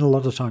 And a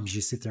lot of times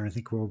you sit there and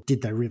think, well,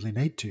 did they really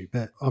need to?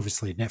 But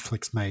obviously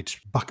Netflix made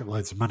bucket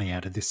loads of money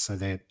out of this, so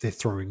they're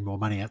throwing more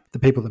money at the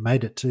people that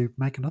made it to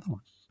make another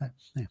one. But,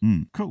 yeah.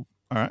 Cool.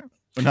 All right.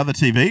 Another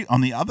TV on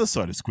the other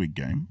side of Squid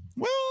Game.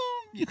 Well,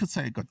 you could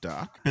say it got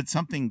dark, but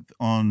something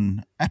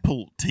on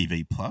Apple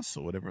TV Plus,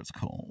 or whatever it's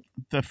called,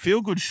 the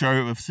feel-good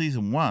show of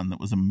season 1 that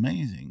was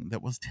amazing,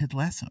 that was Ted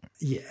Lasso.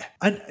 Yeah.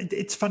 And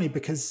it's funny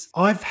because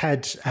I've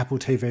had Apple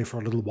TV for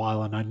a little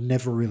while and I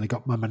never really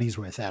got my money's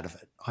worth out of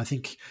it. I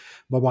think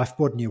my wife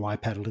bought a new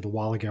iPad a little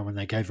while ago and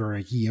they gave her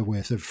a year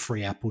worth of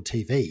free Apple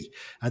TV.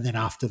 And then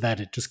after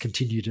that, it just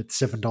continued at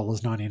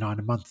 $7.99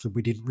 a month. And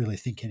we didn't really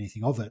think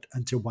anything of it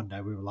until one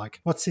day we were like,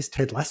 what's this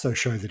Ted Lasso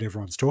show that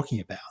everyone's talking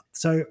about?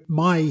 So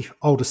my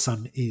oldest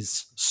son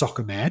is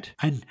soccer mad.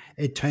 And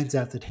it turns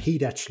out that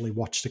he'd actually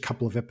watched a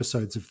couple of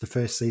episodes of the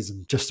first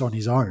season just on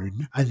his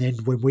own. And then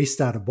when we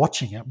started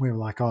watching it, we were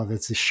like, oh,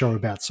 there's this show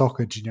about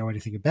soccer. Do you know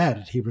anything about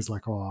it? He was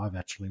like, oh, I've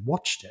actually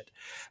watched it.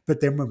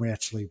 But then when we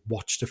actually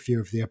watched a few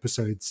of the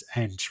episodes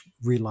and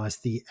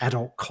realized the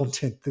adult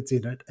content that's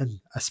in it, and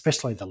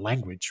especially the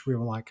language, we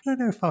were like, I don't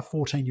know if our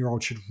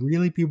 14-year-old should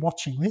really be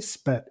watching this.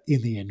 But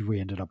in the end, we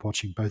ended up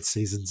watching both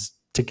seasons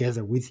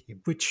together with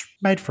him, which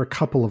made for a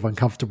couple of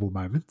uncomfortable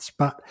moments.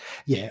 But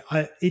yeah,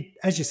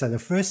 as you say, the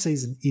first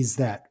season is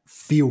that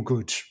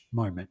feel-good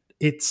moment.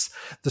 It's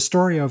the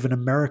story of an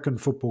American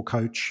football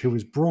coach who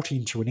was brought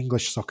into an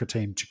English soccer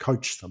team to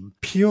coach them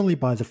purely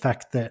by the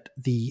fact that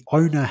the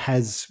owner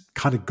has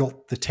kind of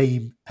got the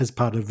team as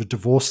part of a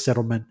divorce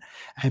settlement.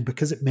 And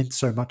because it meant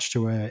so much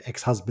to her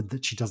ex-husband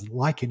that she doesn't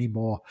like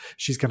anymore,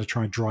 she's going to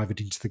try and drive it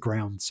into the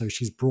ground. So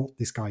she's brought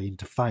this guy in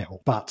to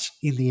fail. But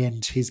in the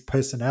end, his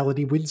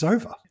personality wins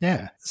over.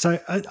 Yeah. So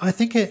I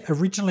think it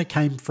originally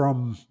came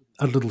from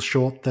a little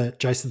short that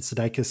Jason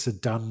Sudeikis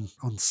had done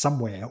on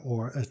Somewhere,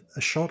 or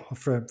a shot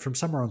from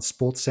somewhere on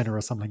SportsCenter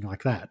or something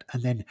like that.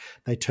 And then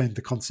they turned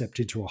the concept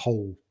into a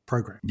whole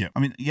program. Yeah, I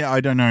mean, yeah,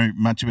 I don't know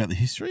much about the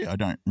history. I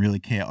don't really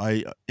care.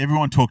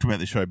 Everyone talked about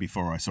the show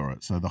before I saw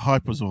it, so the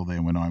hype was all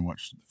there when I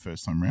watched it the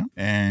first time around.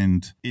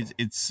 And it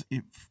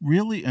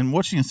really, and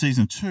watching in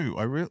season 2,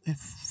 it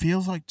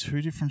feels like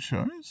two different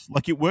shows.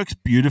 Like, it works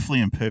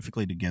beautifully and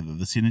perfectly together.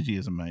 The synergy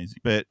is amazing.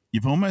 But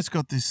you've almost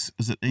got this.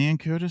 Is it Ian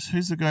Curtis?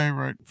 Who's the guy who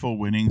wrote Four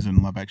Weddings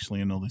and Love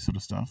Actually and all this sort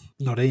of stuff?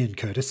 Not Ian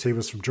Curtis. He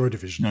was from Joy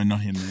Division. No,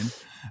 not him then.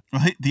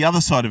 Well, the other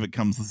side of it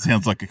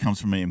sounds like it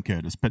comes from Ian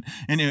Curtis. But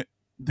anyway,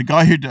 the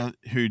guy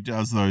who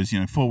does those,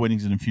 Four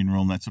Weddings and a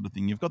Funeral and that sort of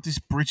thing, you've got this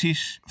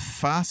British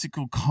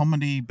farcical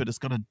comedy, but it's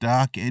got a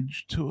dark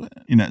edge to it.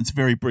 It's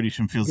very British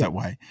and feels that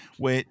way.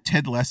 Where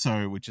Ted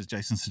Lasso, which is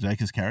Jason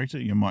Sudeikis'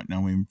 character, you might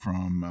know him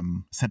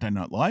from Saturday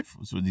Night Live,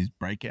 was with his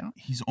breakout.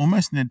 He's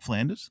almost Ned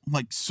Flanders,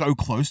 like so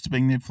close to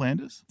being Ned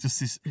Flanders. Just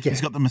this,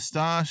 He's got the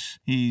moustache.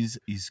 He's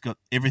got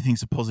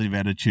everything's a positive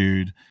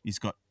attitude. He's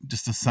got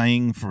just a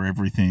saying for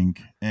everything,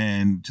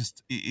 and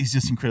he's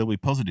just incredibly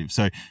positive.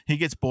 So he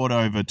gets brought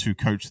over to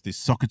coach this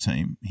soccer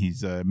team.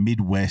 He's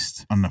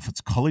Midwest, I don't know if it's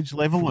college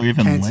level or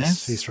even Kansas,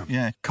 less. He's from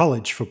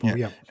college football,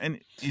 yeah.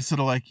 And he's sort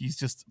of like, he's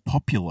just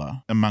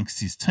popular amongst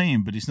his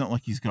team, but it's not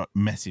like he's got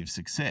massive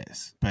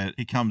success. But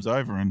he comes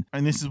over, and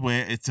this is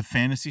where it's a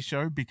fantasy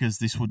show, because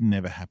this would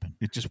never happen.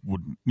 It just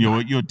wouldn't.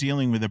 You're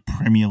dealing with a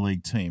Premier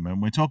League team,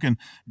 and we're talking,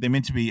 they're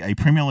meant to be a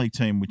Premier League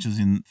team, which is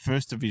in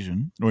First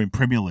Division, or in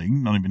Premier League,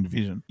 not even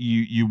Division.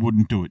 You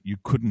wouldn't do it. You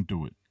couldn't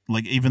do it.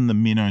 Like, even the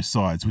minnow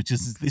sides,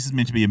 this is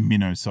meant to be a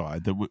minnow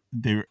side, that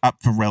they're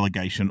up for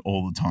relegation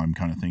all the time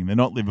kind of thing. They're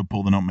not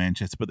Liverpool, they're not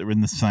Manchester, but they're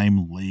in the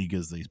same league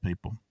as these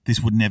people. This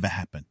would never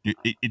happen.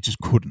 It just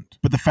couldn't.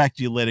 But the fact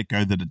you let it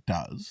go that it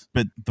does,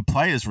 but the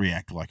players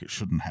react like it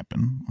shouldn't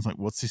happen. I was like,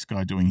 what's this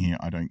guy doing here?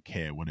 I don't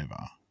care, whatever.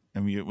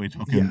 And we're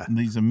talking,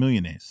 these are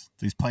millionaires.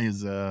 These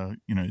players are,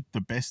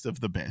 the best of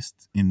the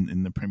best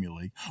in the Premier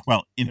League.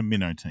 Well, in a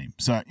minnow team.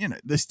 So,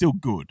 they're still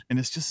good. And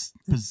it's just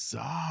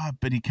bizarre.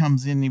 But he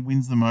comes in, he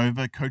wins them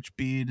over. Coach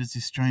Beard is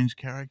this strange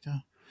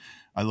character.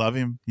 I love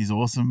him. He's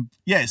awesome.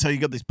 Yeah, so you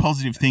got this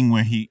positive thing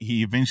where he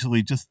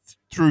eventually, just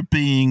through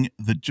being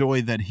the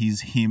joy that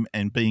he's him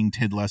and being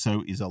Ted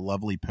Lasso is a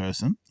lovely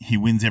person, he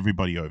wins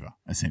everybody over,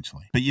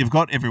 essentially. But you've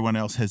got everyone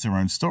else has their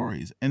own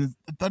stories. And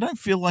they don't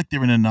feel like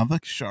they're in another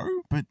show,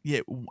 but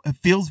yeah, it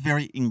feels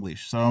very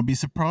English. So I'll be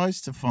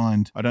surprised to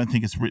find, I don't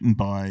think it's written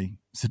by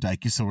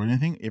Sudeikis or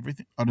anything.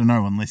 I don't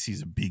know, unless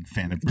he's a big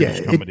fan of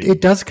British comedy.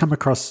 It does come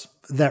across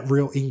that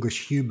real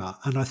English humour.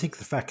 And I think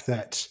the fact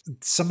that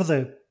some of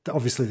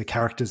obviously the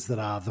characters that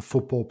are the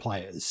football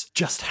players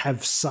just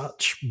have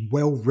such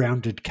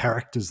well-rounded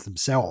characters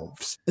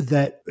themselves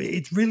that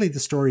it's really the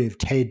story of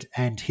Ted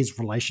and his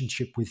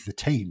relationship with the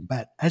team.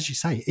 But as you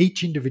say,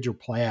 each individual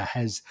player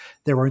has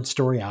their own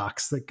story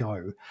arcs that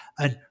go,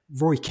 and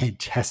Roy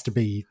Kent has to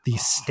be the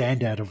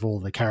standout of all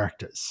the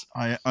characters.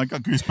 I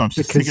got goosebumps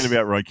just thinking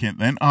about Roy Kent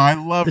then. I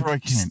love Roy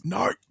Kent.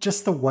 No,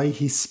 just the way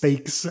he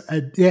speaks,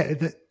 and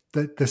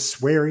the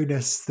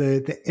sweariness,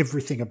 the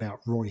everything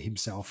about Roy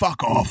himself.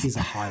 Fuck off. Is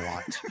a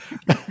highlight.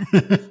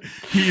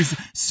 He is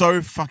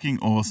so fucking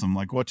awesome.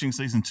 Like, watching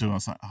season 2, I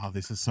was like, oh,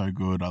 this is so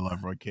good. I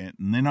love Roy Kent.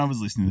 And then I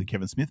was listening to the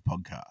Kevin Smith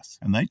podcast,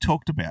 and they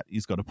talked about,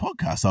 he's got a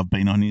podcast. I've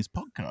been on his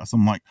podcast.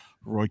 I'm like,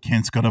 Roy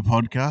Kent's got a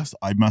podcast.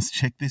 I must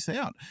check this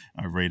out.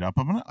 I read up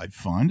on it. I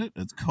find it.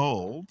 It's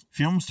called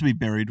Films to be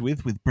Buried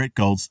with Brett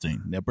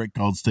Goldstein. Now, Brett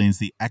Goldstein's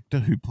the actor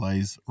who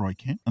plays Roy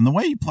Kent. And the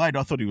way he played,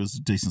 I thought he was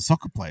a decent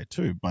soccer player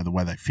too, by the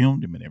way they filmed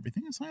filmed him and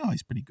everything. It's like, oh,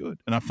 he's pretty good.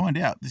 And I find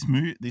out this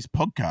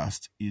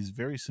podcast is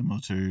very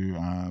similar to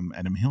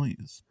Adam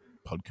Hillier's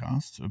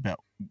podcast about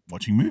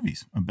watching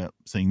movies, about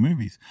seeing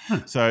movies.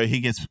 So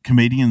he gets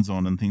comedians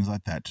on and things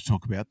like that to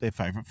talk about their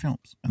favourite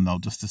films, and they'll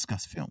just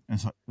discuss film. And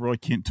it's like, Roy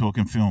Kent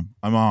talking film.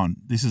 I'm on.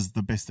 This is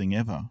the best thing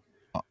ever.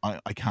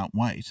 I can't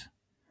wait.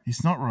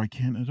 He's not Roy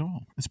Kent at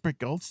all. It's Brett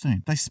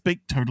Goldstein. They speak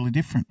totally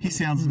different. He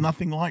sounds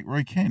nothing like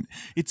Roy Kent.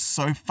 It's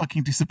so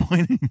fucking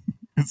disappointing.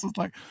 It's just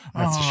like,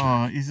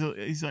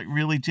 he's like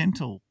really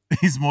gentle.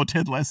 He's more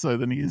Ted Lasso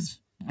than he is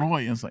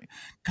Roy. And it's like,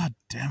 God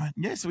damn it.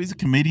 Yeah, so he's a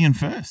comedian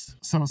first.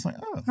 So I was like,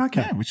 oh,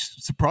 okay. Yeah,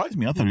 which surprised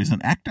me. I thought he was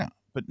an actor.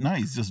 But no,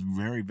 he's just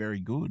very, very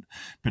good.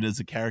 But as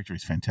a character,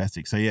 he's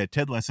fantastic. So yeah,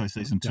 Ted Lasso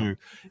season 2,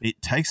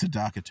 it takes a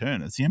darker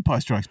turn. It's The Empire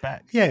Strikes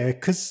Back. Yeah,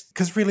 because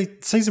really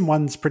season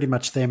 1's pretty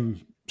much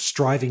them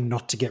striving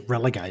not to get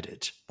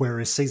relegated,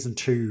 whereas season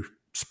 2,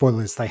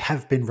 spoilers, they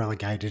have been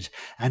relegated,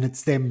 and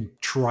it's them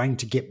trying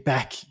to get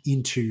back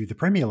into the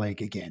Premier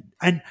League again.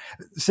 And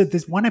so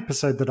there's one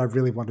episode that I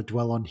really want to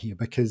dwell on here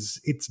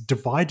because it's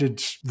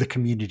divided the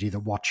community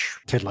that watch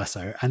Ted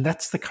Lasso, and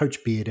that's the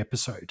Coach Beard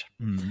episode.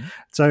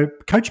 So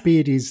Coach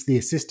Beard is the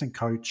assistant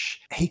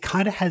coach. He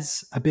kind of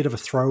has a bit of a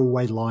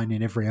throwaway line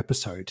in every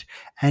episode.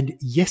 And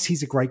yes,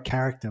 he's a great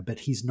character,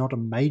 but he's not a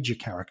major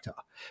character.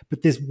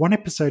 But there's one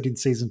episode in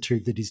season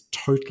 2 that is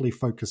totally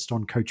focused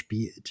on Coach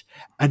Beard.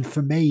 And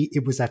for me,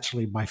 it was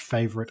actually my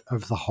favorite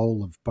of the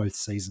whole of both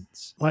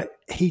seasons. Like,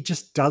 he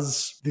just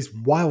does this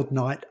wild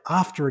night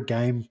after a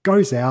game,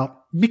 goes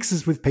out,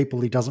 mixes with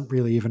people he doesn't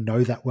really even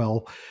know that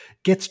well,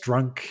 gets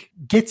drunk,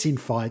 gets in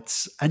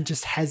fights, and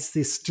just has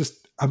this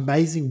just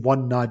amazing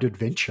one-night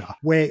adventure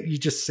where you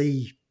just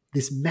see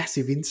this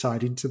massive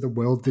insight into the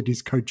world that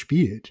is Coach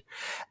Beard.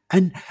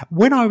 And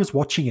when I was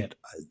watching it,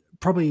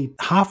 probably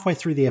halfway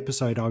through the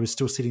episode, I was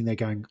still sitting there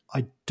going,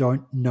 I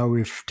don't know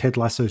if Ted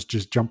Lasso's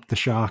just jumped the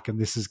shark and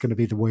this is going to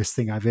be the worst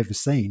thing I've ever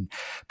seen.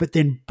 But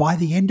then by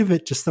the end of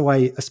it, just the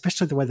way,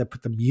 especially the way they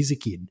put the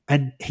music in,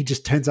 and he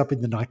just turns up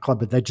in the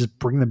nightclub and they just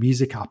bring the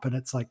music up. And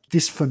it's like,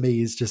 this for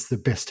me is just the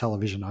best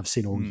television I've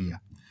seen all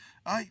year.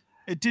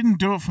 It didn't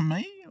do it for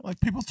me. Like,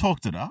 people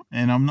talked it up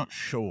and I'm not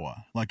sure.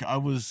 Like, I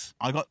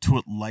got to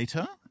it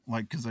later.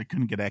 Like, because I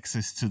couldn't get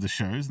access to the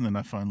shows, and then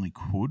I finally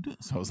could.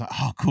 So I was like,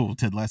 oh, cool,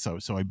 Ted Lasso.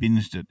 So I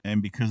binged it.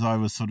 And because I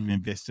was sort of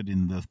invested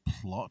in the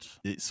plot,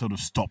 it sort of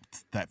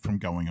stopped that from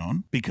going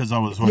on because I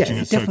was watching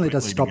it so quickly. It definitely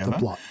does stop the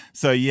plot.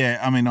 So,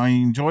 yeah, I mean, I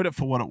enjoyed it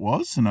for what it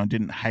was, and I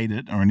didn't hate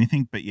it or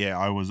anything. But, yeah,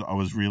 I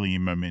was really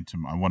in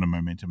momentum. I wanted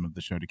momentum of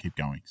the show to keep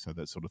going. So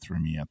that sort of threw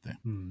me out there.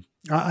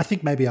 I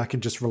think maybe I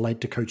can just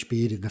relate to Coach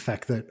Beard in the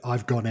fact that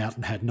I've gone out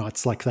and had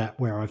nights like that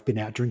where I've been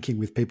out drinking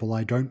with people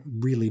I don't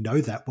really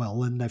know that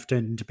well, and they've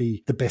turned into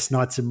be the best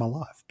nights in my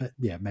life. But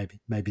yeah,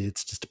 maybe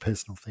it's just a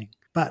personal thing.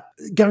 But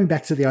going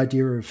back to the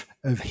idea of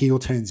heel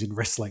turns in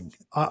wrestling,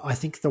 I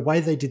think the way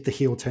they did the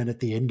heel turn at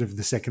the end of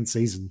the second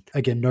season,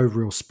 again, no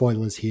real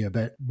spoilers here,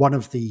 but one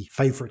of the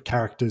favorite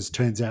characters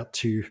turns out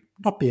to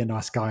not be a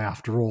nice guy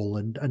after all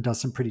and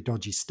does some pretty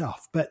dodgy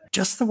stuff. But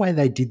just the way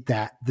they did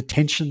that, the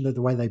tension,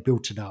 the way they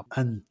built it up,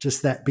 and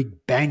just that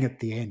big bang at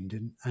the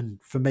end. And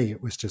for me,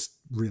 it was just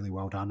really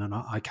well done. And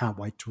I can't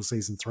wait till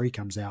season 3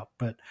 comes out.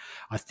 But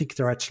I think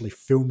they're actually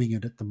filming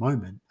it at the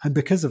moment. And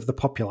because of the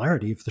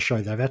popularity of the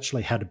show, they've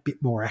actually had a bit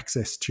more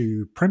access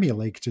to Premier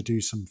League to do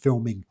some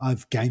filming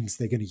of games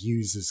they're going to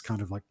use as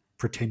kind of like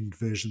pretend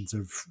versions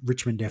of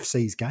Richmond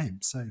FC's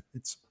games. So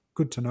it's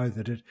good to know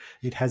that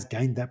it has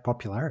gained that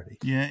popularity.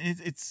 Yeah,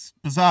 it's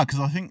bizarre because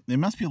I think there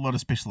must be a lot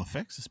of special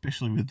effects,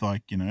 especially with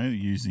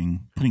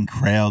putting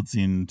crowds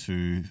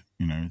into,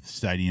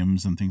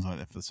 stadiums and things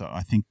like that. So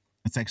I think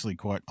it's actually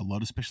quite a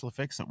lot of special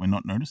effects that we're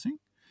not noticing.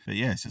 But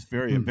yeah, it's just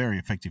a very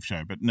effective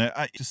show. But no,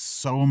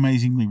 just so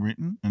amazingly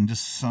written, and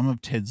just some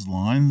of Ted's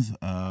lines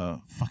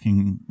are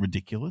fucking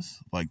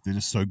ridiculous. Like, they're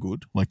just so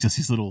good. Like, just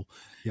his little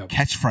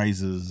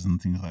catchphrases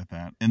and things like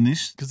that. And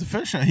this, because the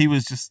first show,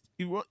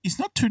 he's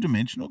not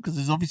two-dimensional, because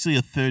there's obviously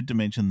a third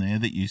dimension there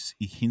that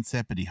he hints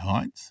at, but he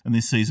hides. And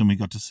this season we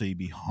got to see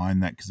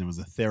behind that because there was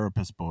a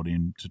therapist brought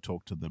in to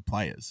talk to the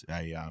players,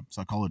 a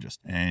psychologist.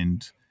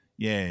 And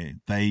yeah,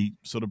 they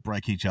sort of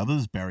break each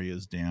other's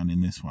barriers down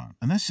in this one.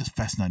 And that's just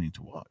fascinating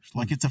to watch.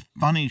 Like, it's a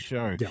funny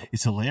show. Yeah.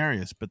 It's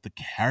hilarious, but the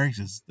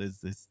characters,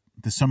 there's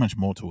so much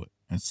more to it.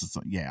 It's just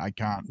like, I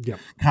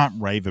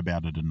can't rave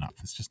about it enough.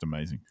 It's just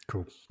amazing.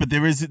 Cool. But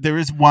there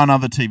is one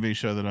other TV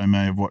show that I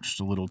may have watched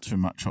a little too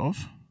much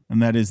of.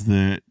 And that is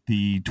the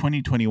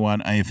 2021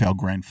 AFL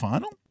Grand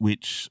Final,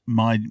 which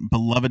my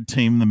beloved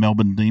team, the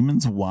Melbourne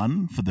Demons,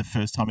 won for the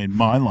first time in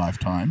my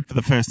lifetime. For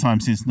the first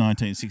time since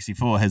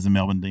 1964 has the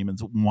Melbourne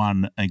Demons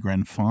won a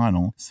Grand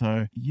Final.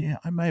 So, yeah,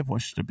 I may have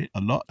watched it a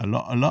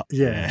lot.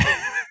 Yeah.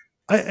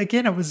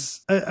 Again, it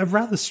was a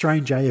rather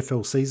strange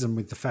AFL season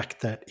with the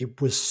fact that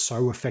it was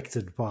so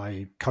affected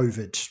by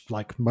COVID,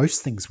 like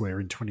most things were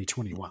in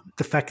 2021.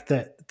 The fact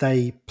that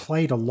they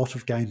played a lot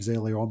of games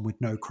early on with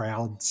no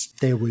crowds.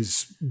 There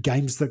was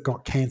games that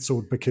got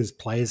cancelled because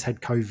players had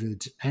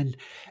COVID. And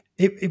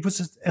it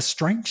was a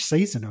strange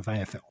season of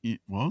AFL.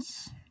 It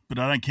was, but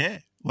I don't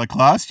care. Like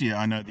last year,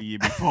 I know the year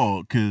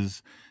before,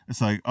 because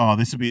it's like, oh,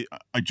 this will be,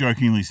 I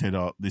jokingly said,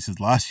 oh, this is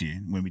last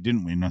year when we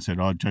didn't win. I said,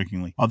 oh,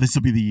 jokingly, oh, this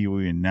will be the year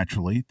we win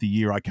naturally. The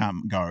year I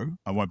can't go,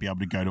 I won't be able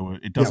to go to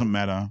it. It doesn't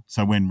matter.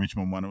 So when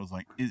Richmond won, it was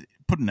like,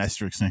 put an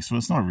asterisk next to it.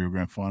 It's not a real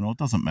grand final. It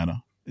doesn't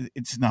matter.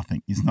 It's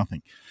nothing. It's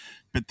nothing.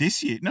 But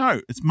this year,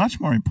 no, it's much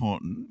more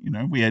important. You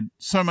know, we had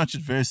so much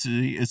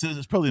adversity. It's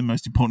probably the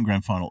most important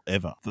grand final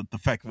ever. The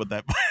fact what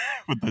that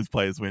what those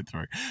players went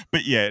through.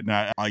 But yeah,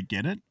 no, I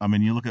get it. I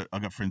mean, you look at, I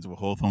got friends who are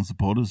Hawthorn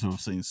supporters who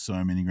have seen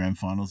so many grand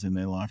finals in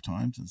their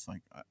lifetimes. It's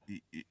like,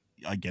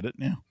 I get it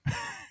now.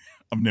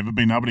 I've never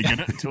been able to get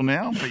it until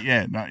now, but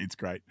yeah, no, it's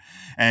great.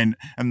 And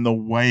the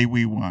way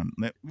we won,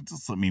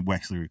 just let me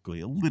wax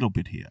lyrically a little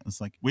bit here. It's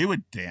like we were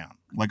down.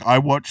 Like I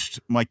watched,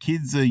 my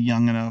kids are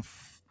young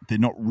enough, they're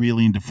not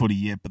really into footy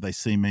yet, but they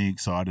see me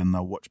excited and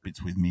they'll watch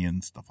bits with me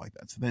and stuff like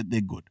that. So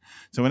they're good.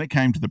 So when it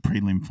came to the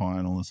prelim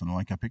finals, and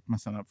like I picked my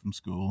son up from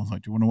school, I was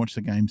like, do you want to watch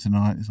the game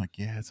tonight? He's like,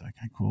 yeah, it's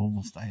okay, cool.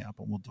 We'll stay up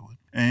and we'll do it.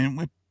 And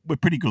we're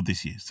pretty good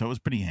this year, so it was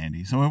pretty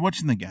handy. So we're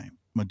watching the game.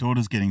 My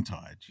daughter's getting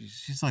tired.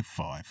 She's like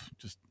 5,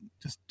 just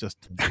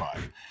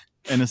 5.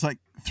 And it's like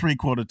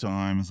 3/4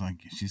 time. It's like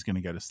she's going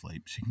to go to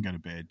sleep. She can go to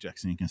bed.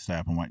 Jackson, you can stay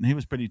up and wait. And he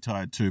was pretty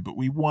tired too, but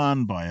we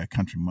won by a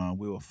country mile.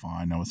 We were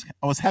fine. I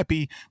was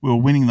happy. We were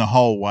winning the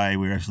whole way.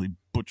 We were actually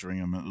butchering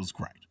them. It was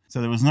great. So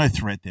there was no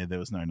threat there. There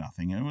was no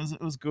nothing. And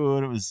it was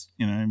good. It was,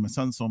 you know, my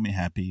son saw me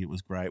happy. It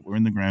was great. We're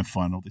in the grand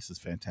final. This is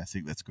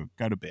fantastic. That's good.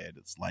 Go to bed.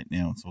 It's late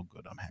now. It's all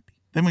good. I'm happy.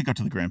 Then we got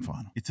to the grand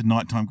final. It's a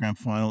nighttime grand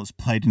final. It's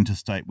played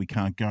interstate. We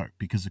can't go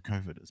because of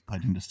COVID. It's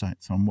played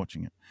interstate, so I'm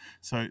watching it.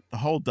 So the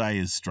whole day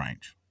is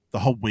strange. The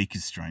whole week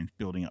is strange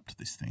building up to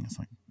this thing. It's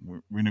like we're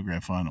in a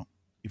grand final.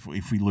 If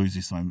we lose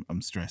this,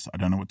 I'm stressed. I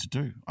don't know what to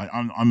do.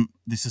 I'm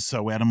this is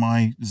so out of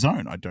my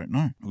zone. I don't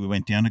know. We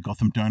went down to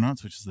Gotham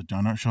Donuts, which is the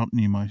donut shop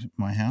near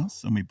my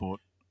house, and we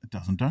bought a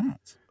dozen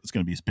donuts. It's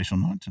going to be a special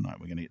night tonight.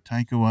 We're going to get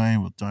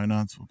takeaway with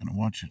donuts. We're going to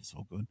watch it. It's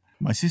all good.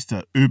 My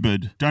sister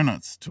Ubered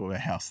donuts to our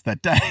house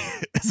that day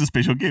as a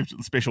special gift,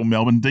 special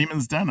Melbourne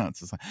Demons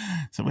donuts.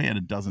 So we had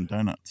a dozen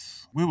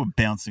donuts. We were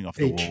bouncing off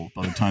the wall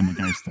by the time the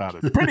game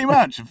started. Pretty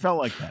much. It felt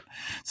like that.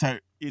 So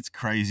it's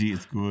crazy.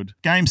 It's good.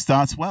 Game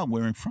starts well.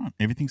 We're in front.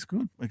 Everything's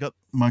good.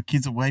 My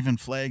kids are waving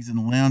flags in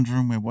the lounge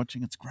room. We're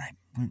watching. It's great.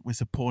 We're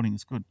supporting.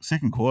 It's good.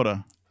 Second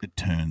quarter, it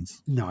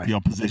turns. No, the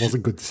opposition, it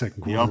wasn't good the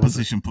second quarter. The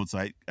opposition puts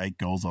eight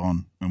goals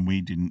on, and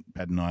we didn't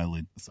bat an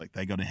eyelid. It's like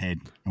they got ahead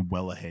and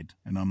well ahead.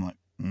 And I'm like,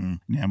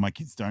 now my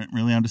kids don't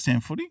really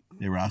understand footy.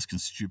 They're asking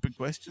stupid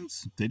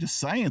questions. They're just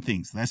saying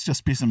things. That's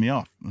just pissing me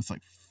off. And it's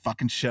like,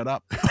 fucking shut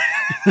up.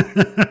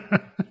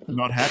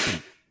 Not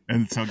happy.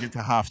 And so I get to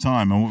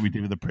halftime, and what we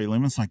did with the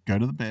prelim is like, go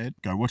to the bed,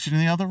 go watch it in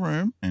the other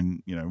room,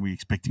 and you know we're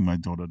expecting my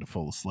daughter to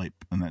fall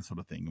asleep and that sort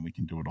of thing, and we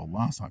can do it all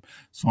last time.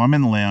 So I'm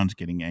in the lounge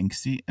getting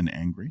angsty and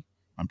angry.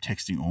 I'm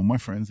texting all my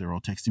friends. They're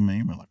all texting me,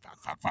 and we're like,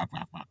 fuck.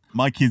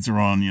 My kids are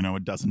on, a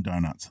dozen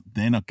donuts.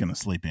 They're not going to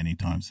sleep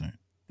anytime soon.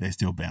 They're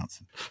still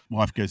bouncing.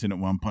 Wife goes in at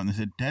one point and they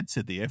said, Dad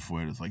said the F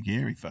word. I was like,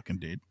 yeah, he fucking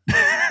did.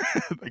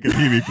 They could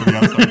hear me from the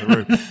other side of the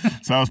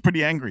room. So I was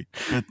pretty angry.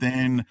 But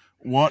then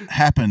what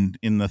happened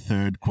in the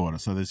third quarter?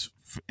 So there's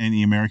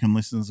any American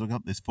listeners I've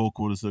got, there's 4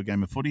 quarters of a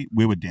game of footy.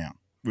 We were down.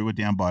 We were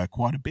down by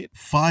quite a bit.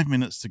 5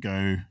 minutes to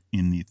go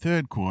in the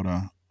third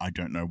quarter. I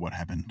don't know what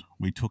happened.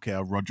 We took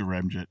our Roger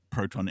Ramjet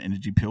proton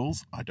energy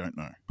pills. I don't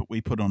know. But we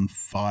put on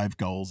 5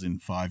 goals in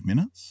 5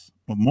 minutes.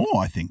 Or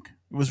more, I think.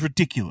 It was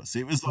ridiculous.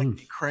 It was like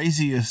the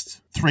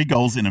craziest. 3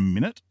 goals in a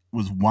minute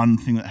was one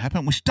thing that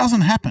happened, which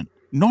doesn't happen.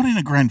 Not in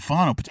a grand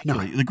final,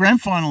 particularly. No. The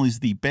grand final is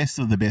the best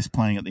of the best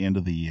playing at the end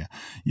of the year.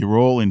 You're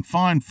all in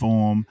fine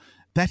form.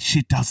 That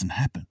shit doesn't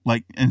happen.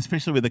 Like, and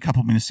especially with a couple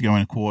of minutes to go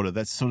in a quarter,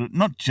 that's sort of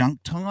not junk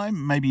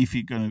time. Maybe if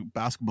you're going to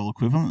basketball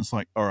equivalent, it's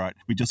like, all right,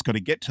 we just got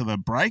to get to the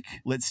break.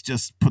 Let's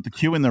just put the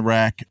cue in the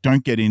rack.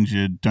 Don't get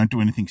injured. Don't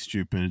do anything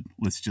stupid.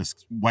 Let's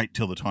just wait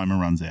till the timer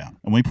runs out.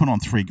 And we put on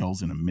 3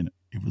 goals in a minute.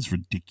 It was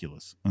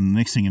ridiculous. And the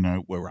next thing you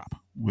know, we're up.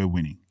 We're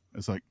winning.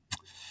 It's like,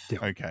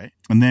 okay.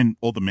 And then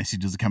all the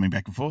messages are coming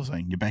back and forth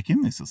saying, you're back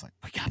in this. It's like,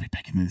 we can't be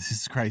back in this.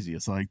 This is crazy.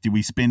 It's like, did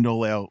we spend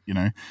all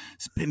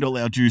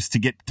our juice to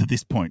get to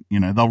this point?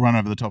 They'll run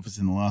over the top of us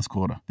in the last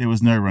quarter. There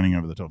was no running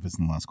over the top of us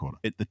in the last quarter.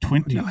 At the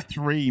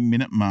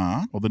 23-minute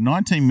mark, or the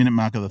 19-minute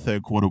mark of the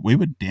third quarter, we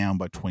were down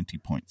by 20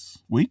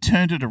 points. We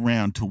turned it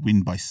around to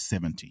win by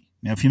 70.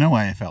 Now, if you know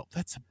AFL,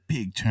 that's a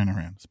big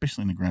turnaround,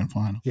 especially in the grand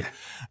final. Yeah,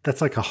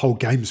 that's like a whole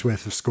game's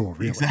worth of score,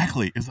 really.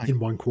 Exactly. It's like, in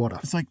one quarter.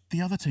 It's like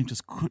the other team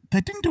they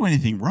didn't do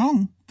anything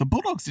wrong. The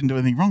Bulldogs didn't do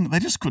anything wrong. They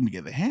just couldn't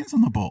get their hands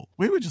on the ball.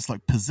 We were just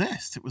like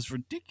possessed. It was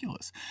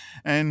ridiculous.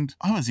 And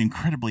I was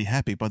incredibly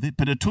happy by that.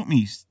 But it took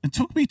me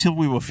till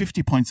we were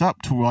 50 points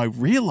up till I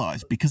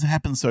realized, because it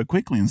happened so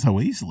quickly and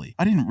so easily,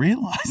 I didn't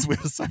realize we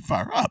were so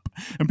far up.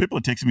 And people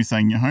are texting me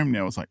saying, you're home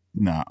now. I was like,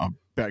 nah, I've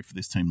back for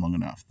this team long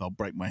enough. They'll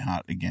break my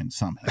heart again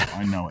somehow.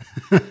 I know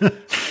it.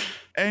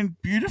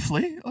 And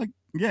beautifully,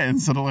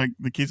 and sort of like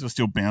the kids were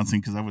still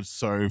bouncing because they were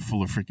so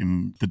full of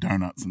freaking the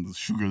donuts and the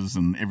sugars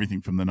and everything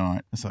from the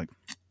night. It's like,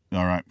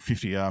 all right,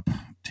 50 up,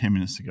 10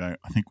 minutes to go.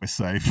 I think we're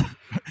safe.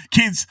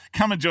 Kids,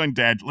 come and join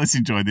Dad. Let's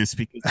enjoy this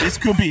because this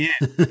could be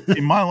it.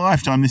 In my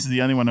lifetime, this is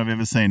the only one I've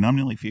ever seen. I'm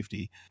nearly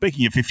 50.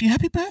 Speaking of 50,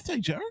 happy birthday,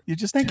 Joe. You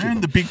just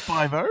turned the big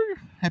 50.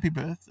 Happy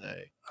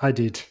birthday. I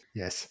did,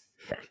 yes.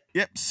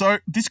 Yep, so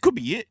this could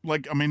be it.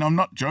 I'm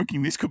not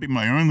joking. This could be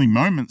my only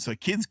moment. So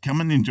kids, come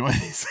and enjoy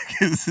this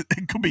because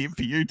it could be it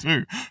for you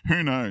too.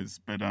 Who knows?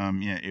 But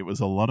it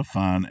was a lot of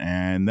fun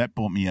and that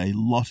brought me a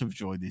lot of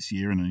joy this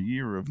year and a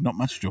year of not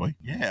much joy.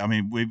 Yeah, I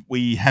mean,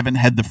 we haven't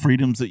had the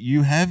freedoms that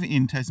you have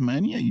in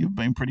Tasmania. You've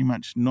been pretty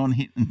much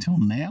non-hit until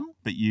now.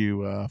 But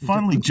you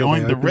finally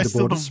joined the rest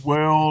of the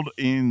world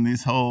in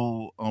this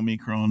whole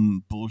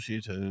Omicron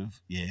bullshit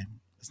of,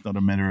 it's not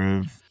a matter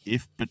of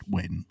if, but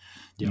when.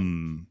 Yep.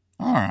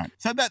 All right.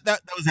 So that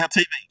was our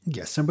TV.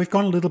 Yes, and we've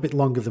gone a little bit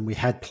longer than we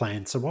had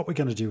planned. So what we're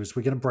going to do is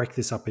we're going to break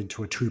this up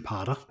into a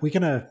two-parter. We're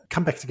going to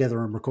come back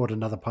together and record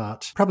another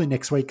part probably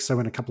next week. So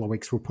in a couple of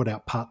weeks, we'll put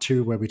out part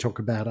 2 where we talk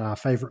about our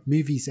favourite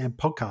movies and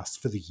podcasts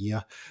for the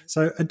year.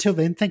 So until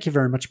then, thank you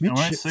very much, Mitch.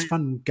 Right, it's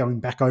fun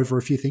going back over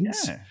a few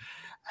things. Yeah.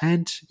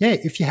 And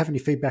if you have any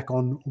feedback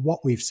on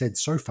what we've said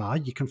so far,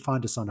 you can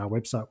find us on our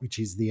website, which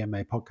is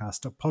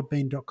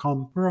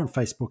themapodcast.podbean.com. We're on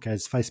Facebook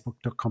as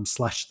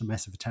facebook.com/The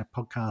Massive Attack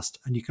Podcast.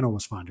 And you can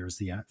always find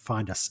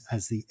us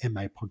as the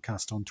MA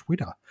Podcast on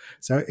Twitter.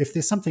 So if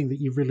there's something that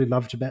you really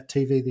loved about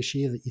TV this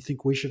year that you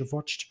think we should have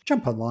watched,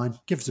 jump online,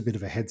 give us a bit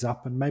of a heads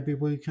up, and maybe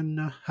we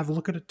can have a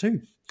look at it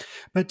too.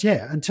 But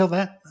until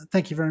that,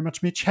 thank you very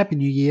much, Mitch. Happy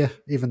New Year,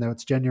 even though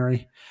it's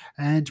January.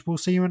 And we'll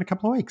see you in a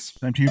couple of weeks.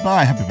 Same to you.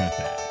 Bye. Happy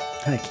birthday.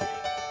 Thank you.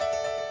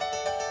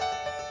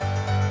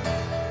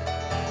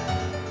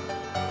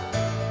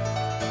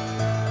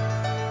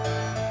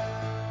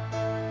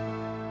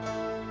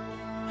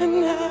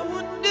 And I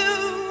would do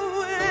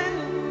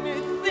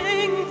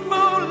anything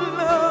for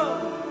love.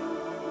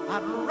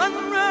 I'd run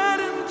right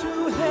into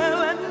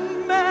hell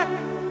and back.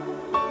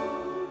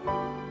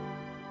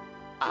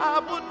 I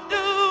would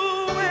do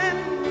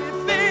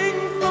anything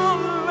for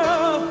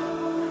love.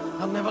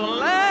 I'll never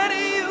lie to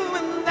you,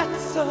 and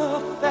that's a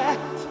fact.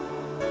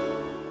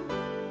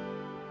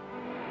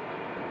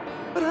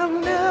 But I'll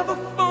never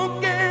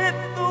forget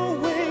the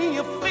way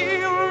you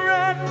feel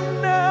right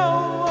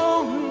now.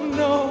 Oh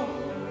no,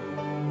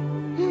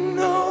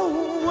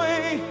 no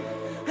way.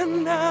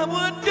 And I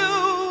would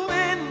do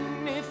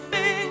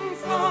anything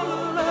for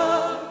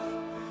love.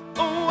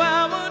 Oh,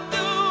 I would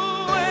do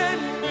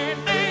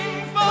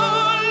anything for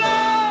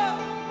love.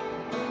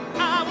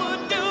 I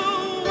would do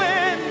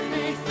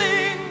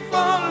anything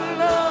for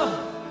love.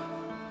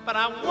 But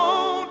I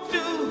won't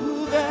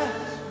do that.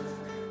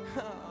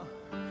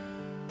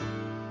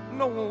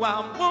 No, I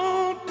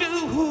won't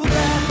do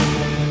that.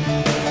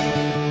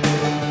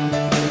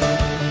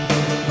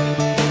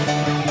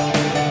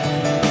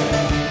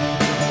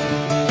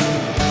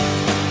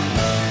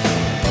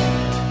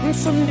 And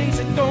some days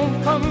it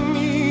don't come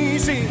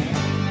easy,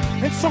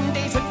 and some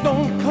days it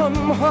don't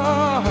come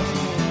hard.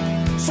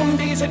 Some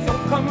days it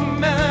don't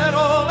come at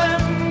all,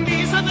 and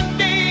these are the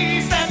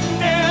days that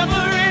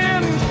never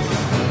end.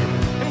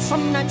 And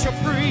some nights you're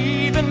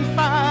breathing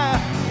fire,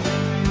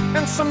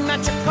 and some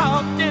nights you're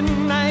caught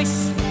in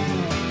ice.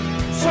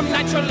 Some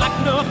nights you're like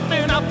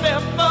nothing I've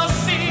ever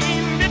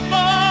seen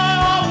before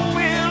or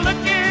will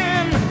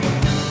again.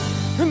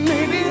 And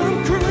maybe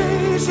I'm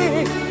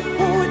crazy,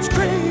 oh it's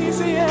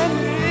crazy and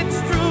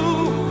it's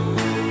true.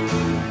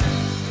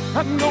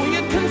 I know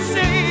you can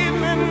save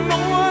me, no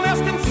one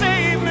else can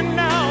save me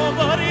now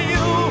but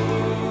you.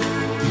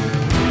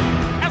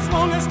 As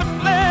long as the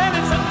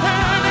planets are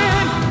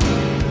turning,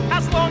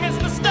 as long as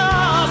the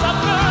stars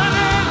are burning,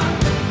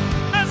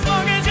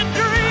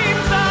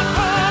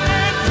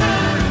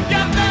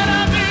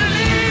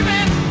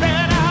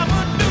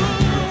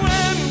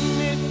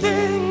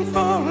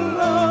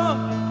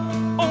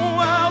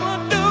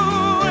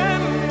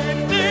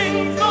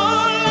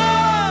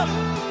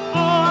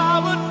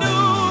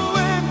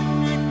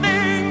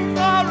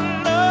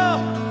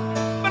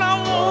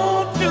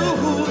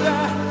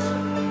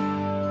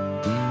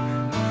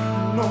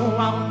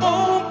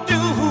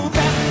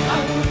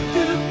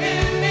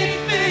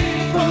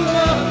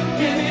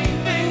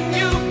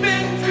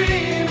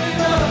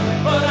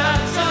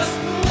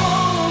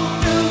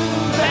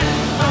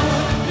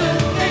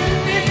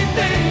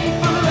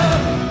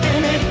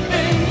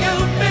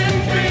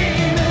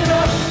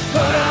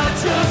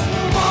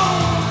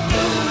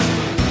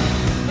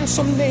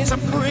 some days I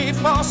pray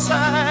for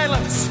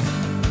silence,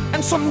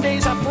 and some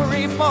days I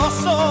pray for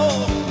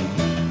soul.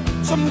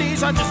 Some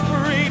days I just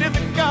pray to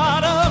the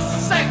God of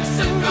sex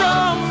and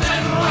drums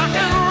and rock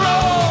and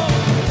roll.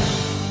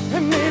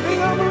 And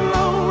maybe I'm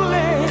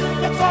lonely,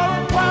 that's all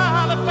I'm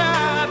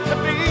qualified to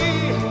be.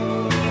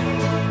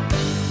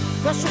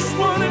 That's just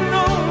one and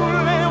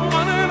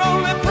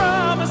only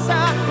promise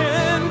I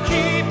can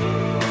keep.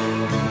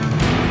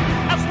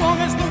 As long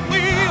as the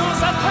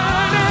wheels are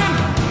turning,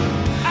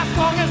 as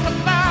long as the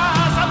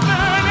fires are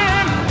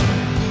burning,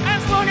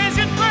 as long as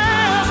your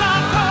prayers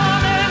are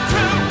coming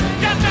true,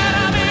 you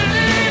better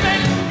believe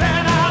it,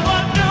 that I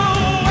would do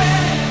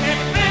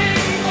anything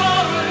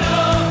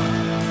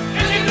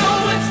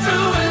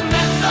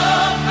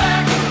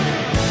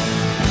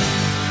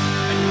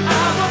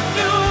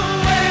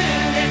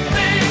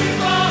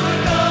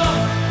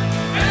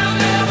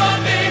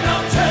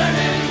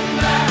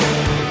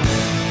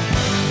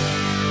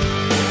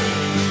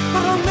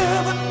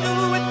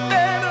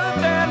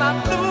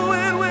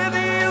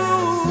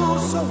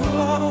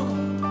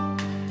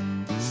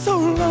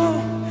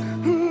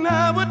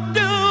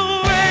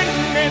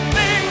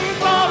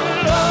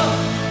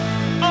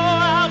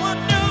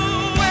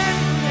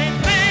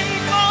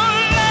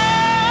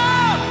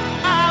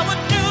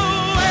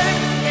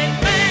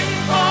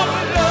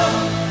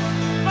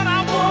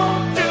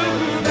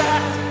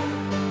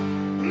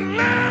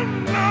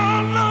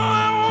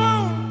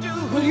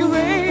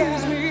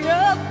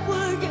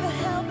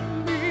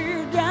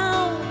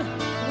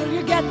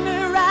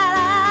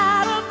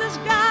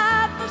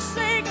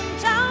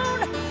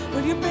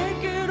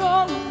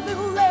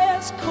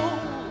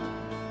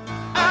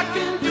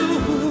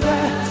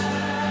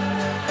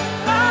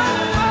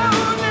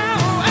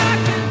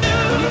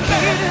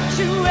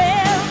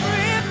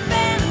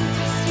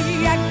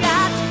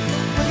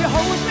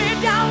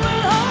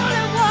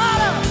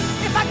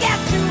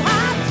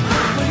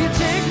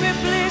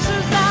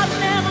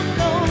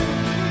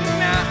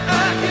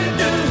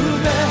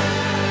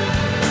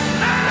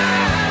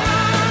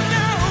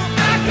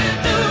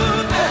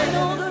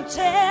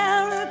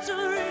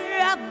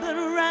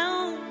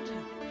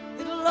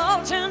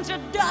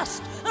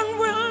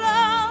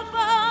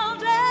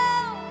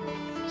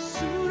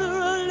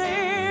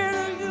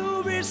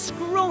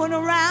going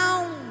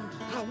around.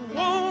 I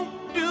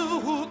won't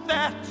do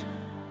that.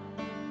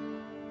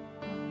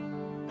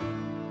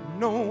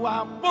 No,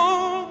 I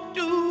won't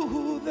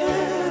do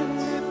that.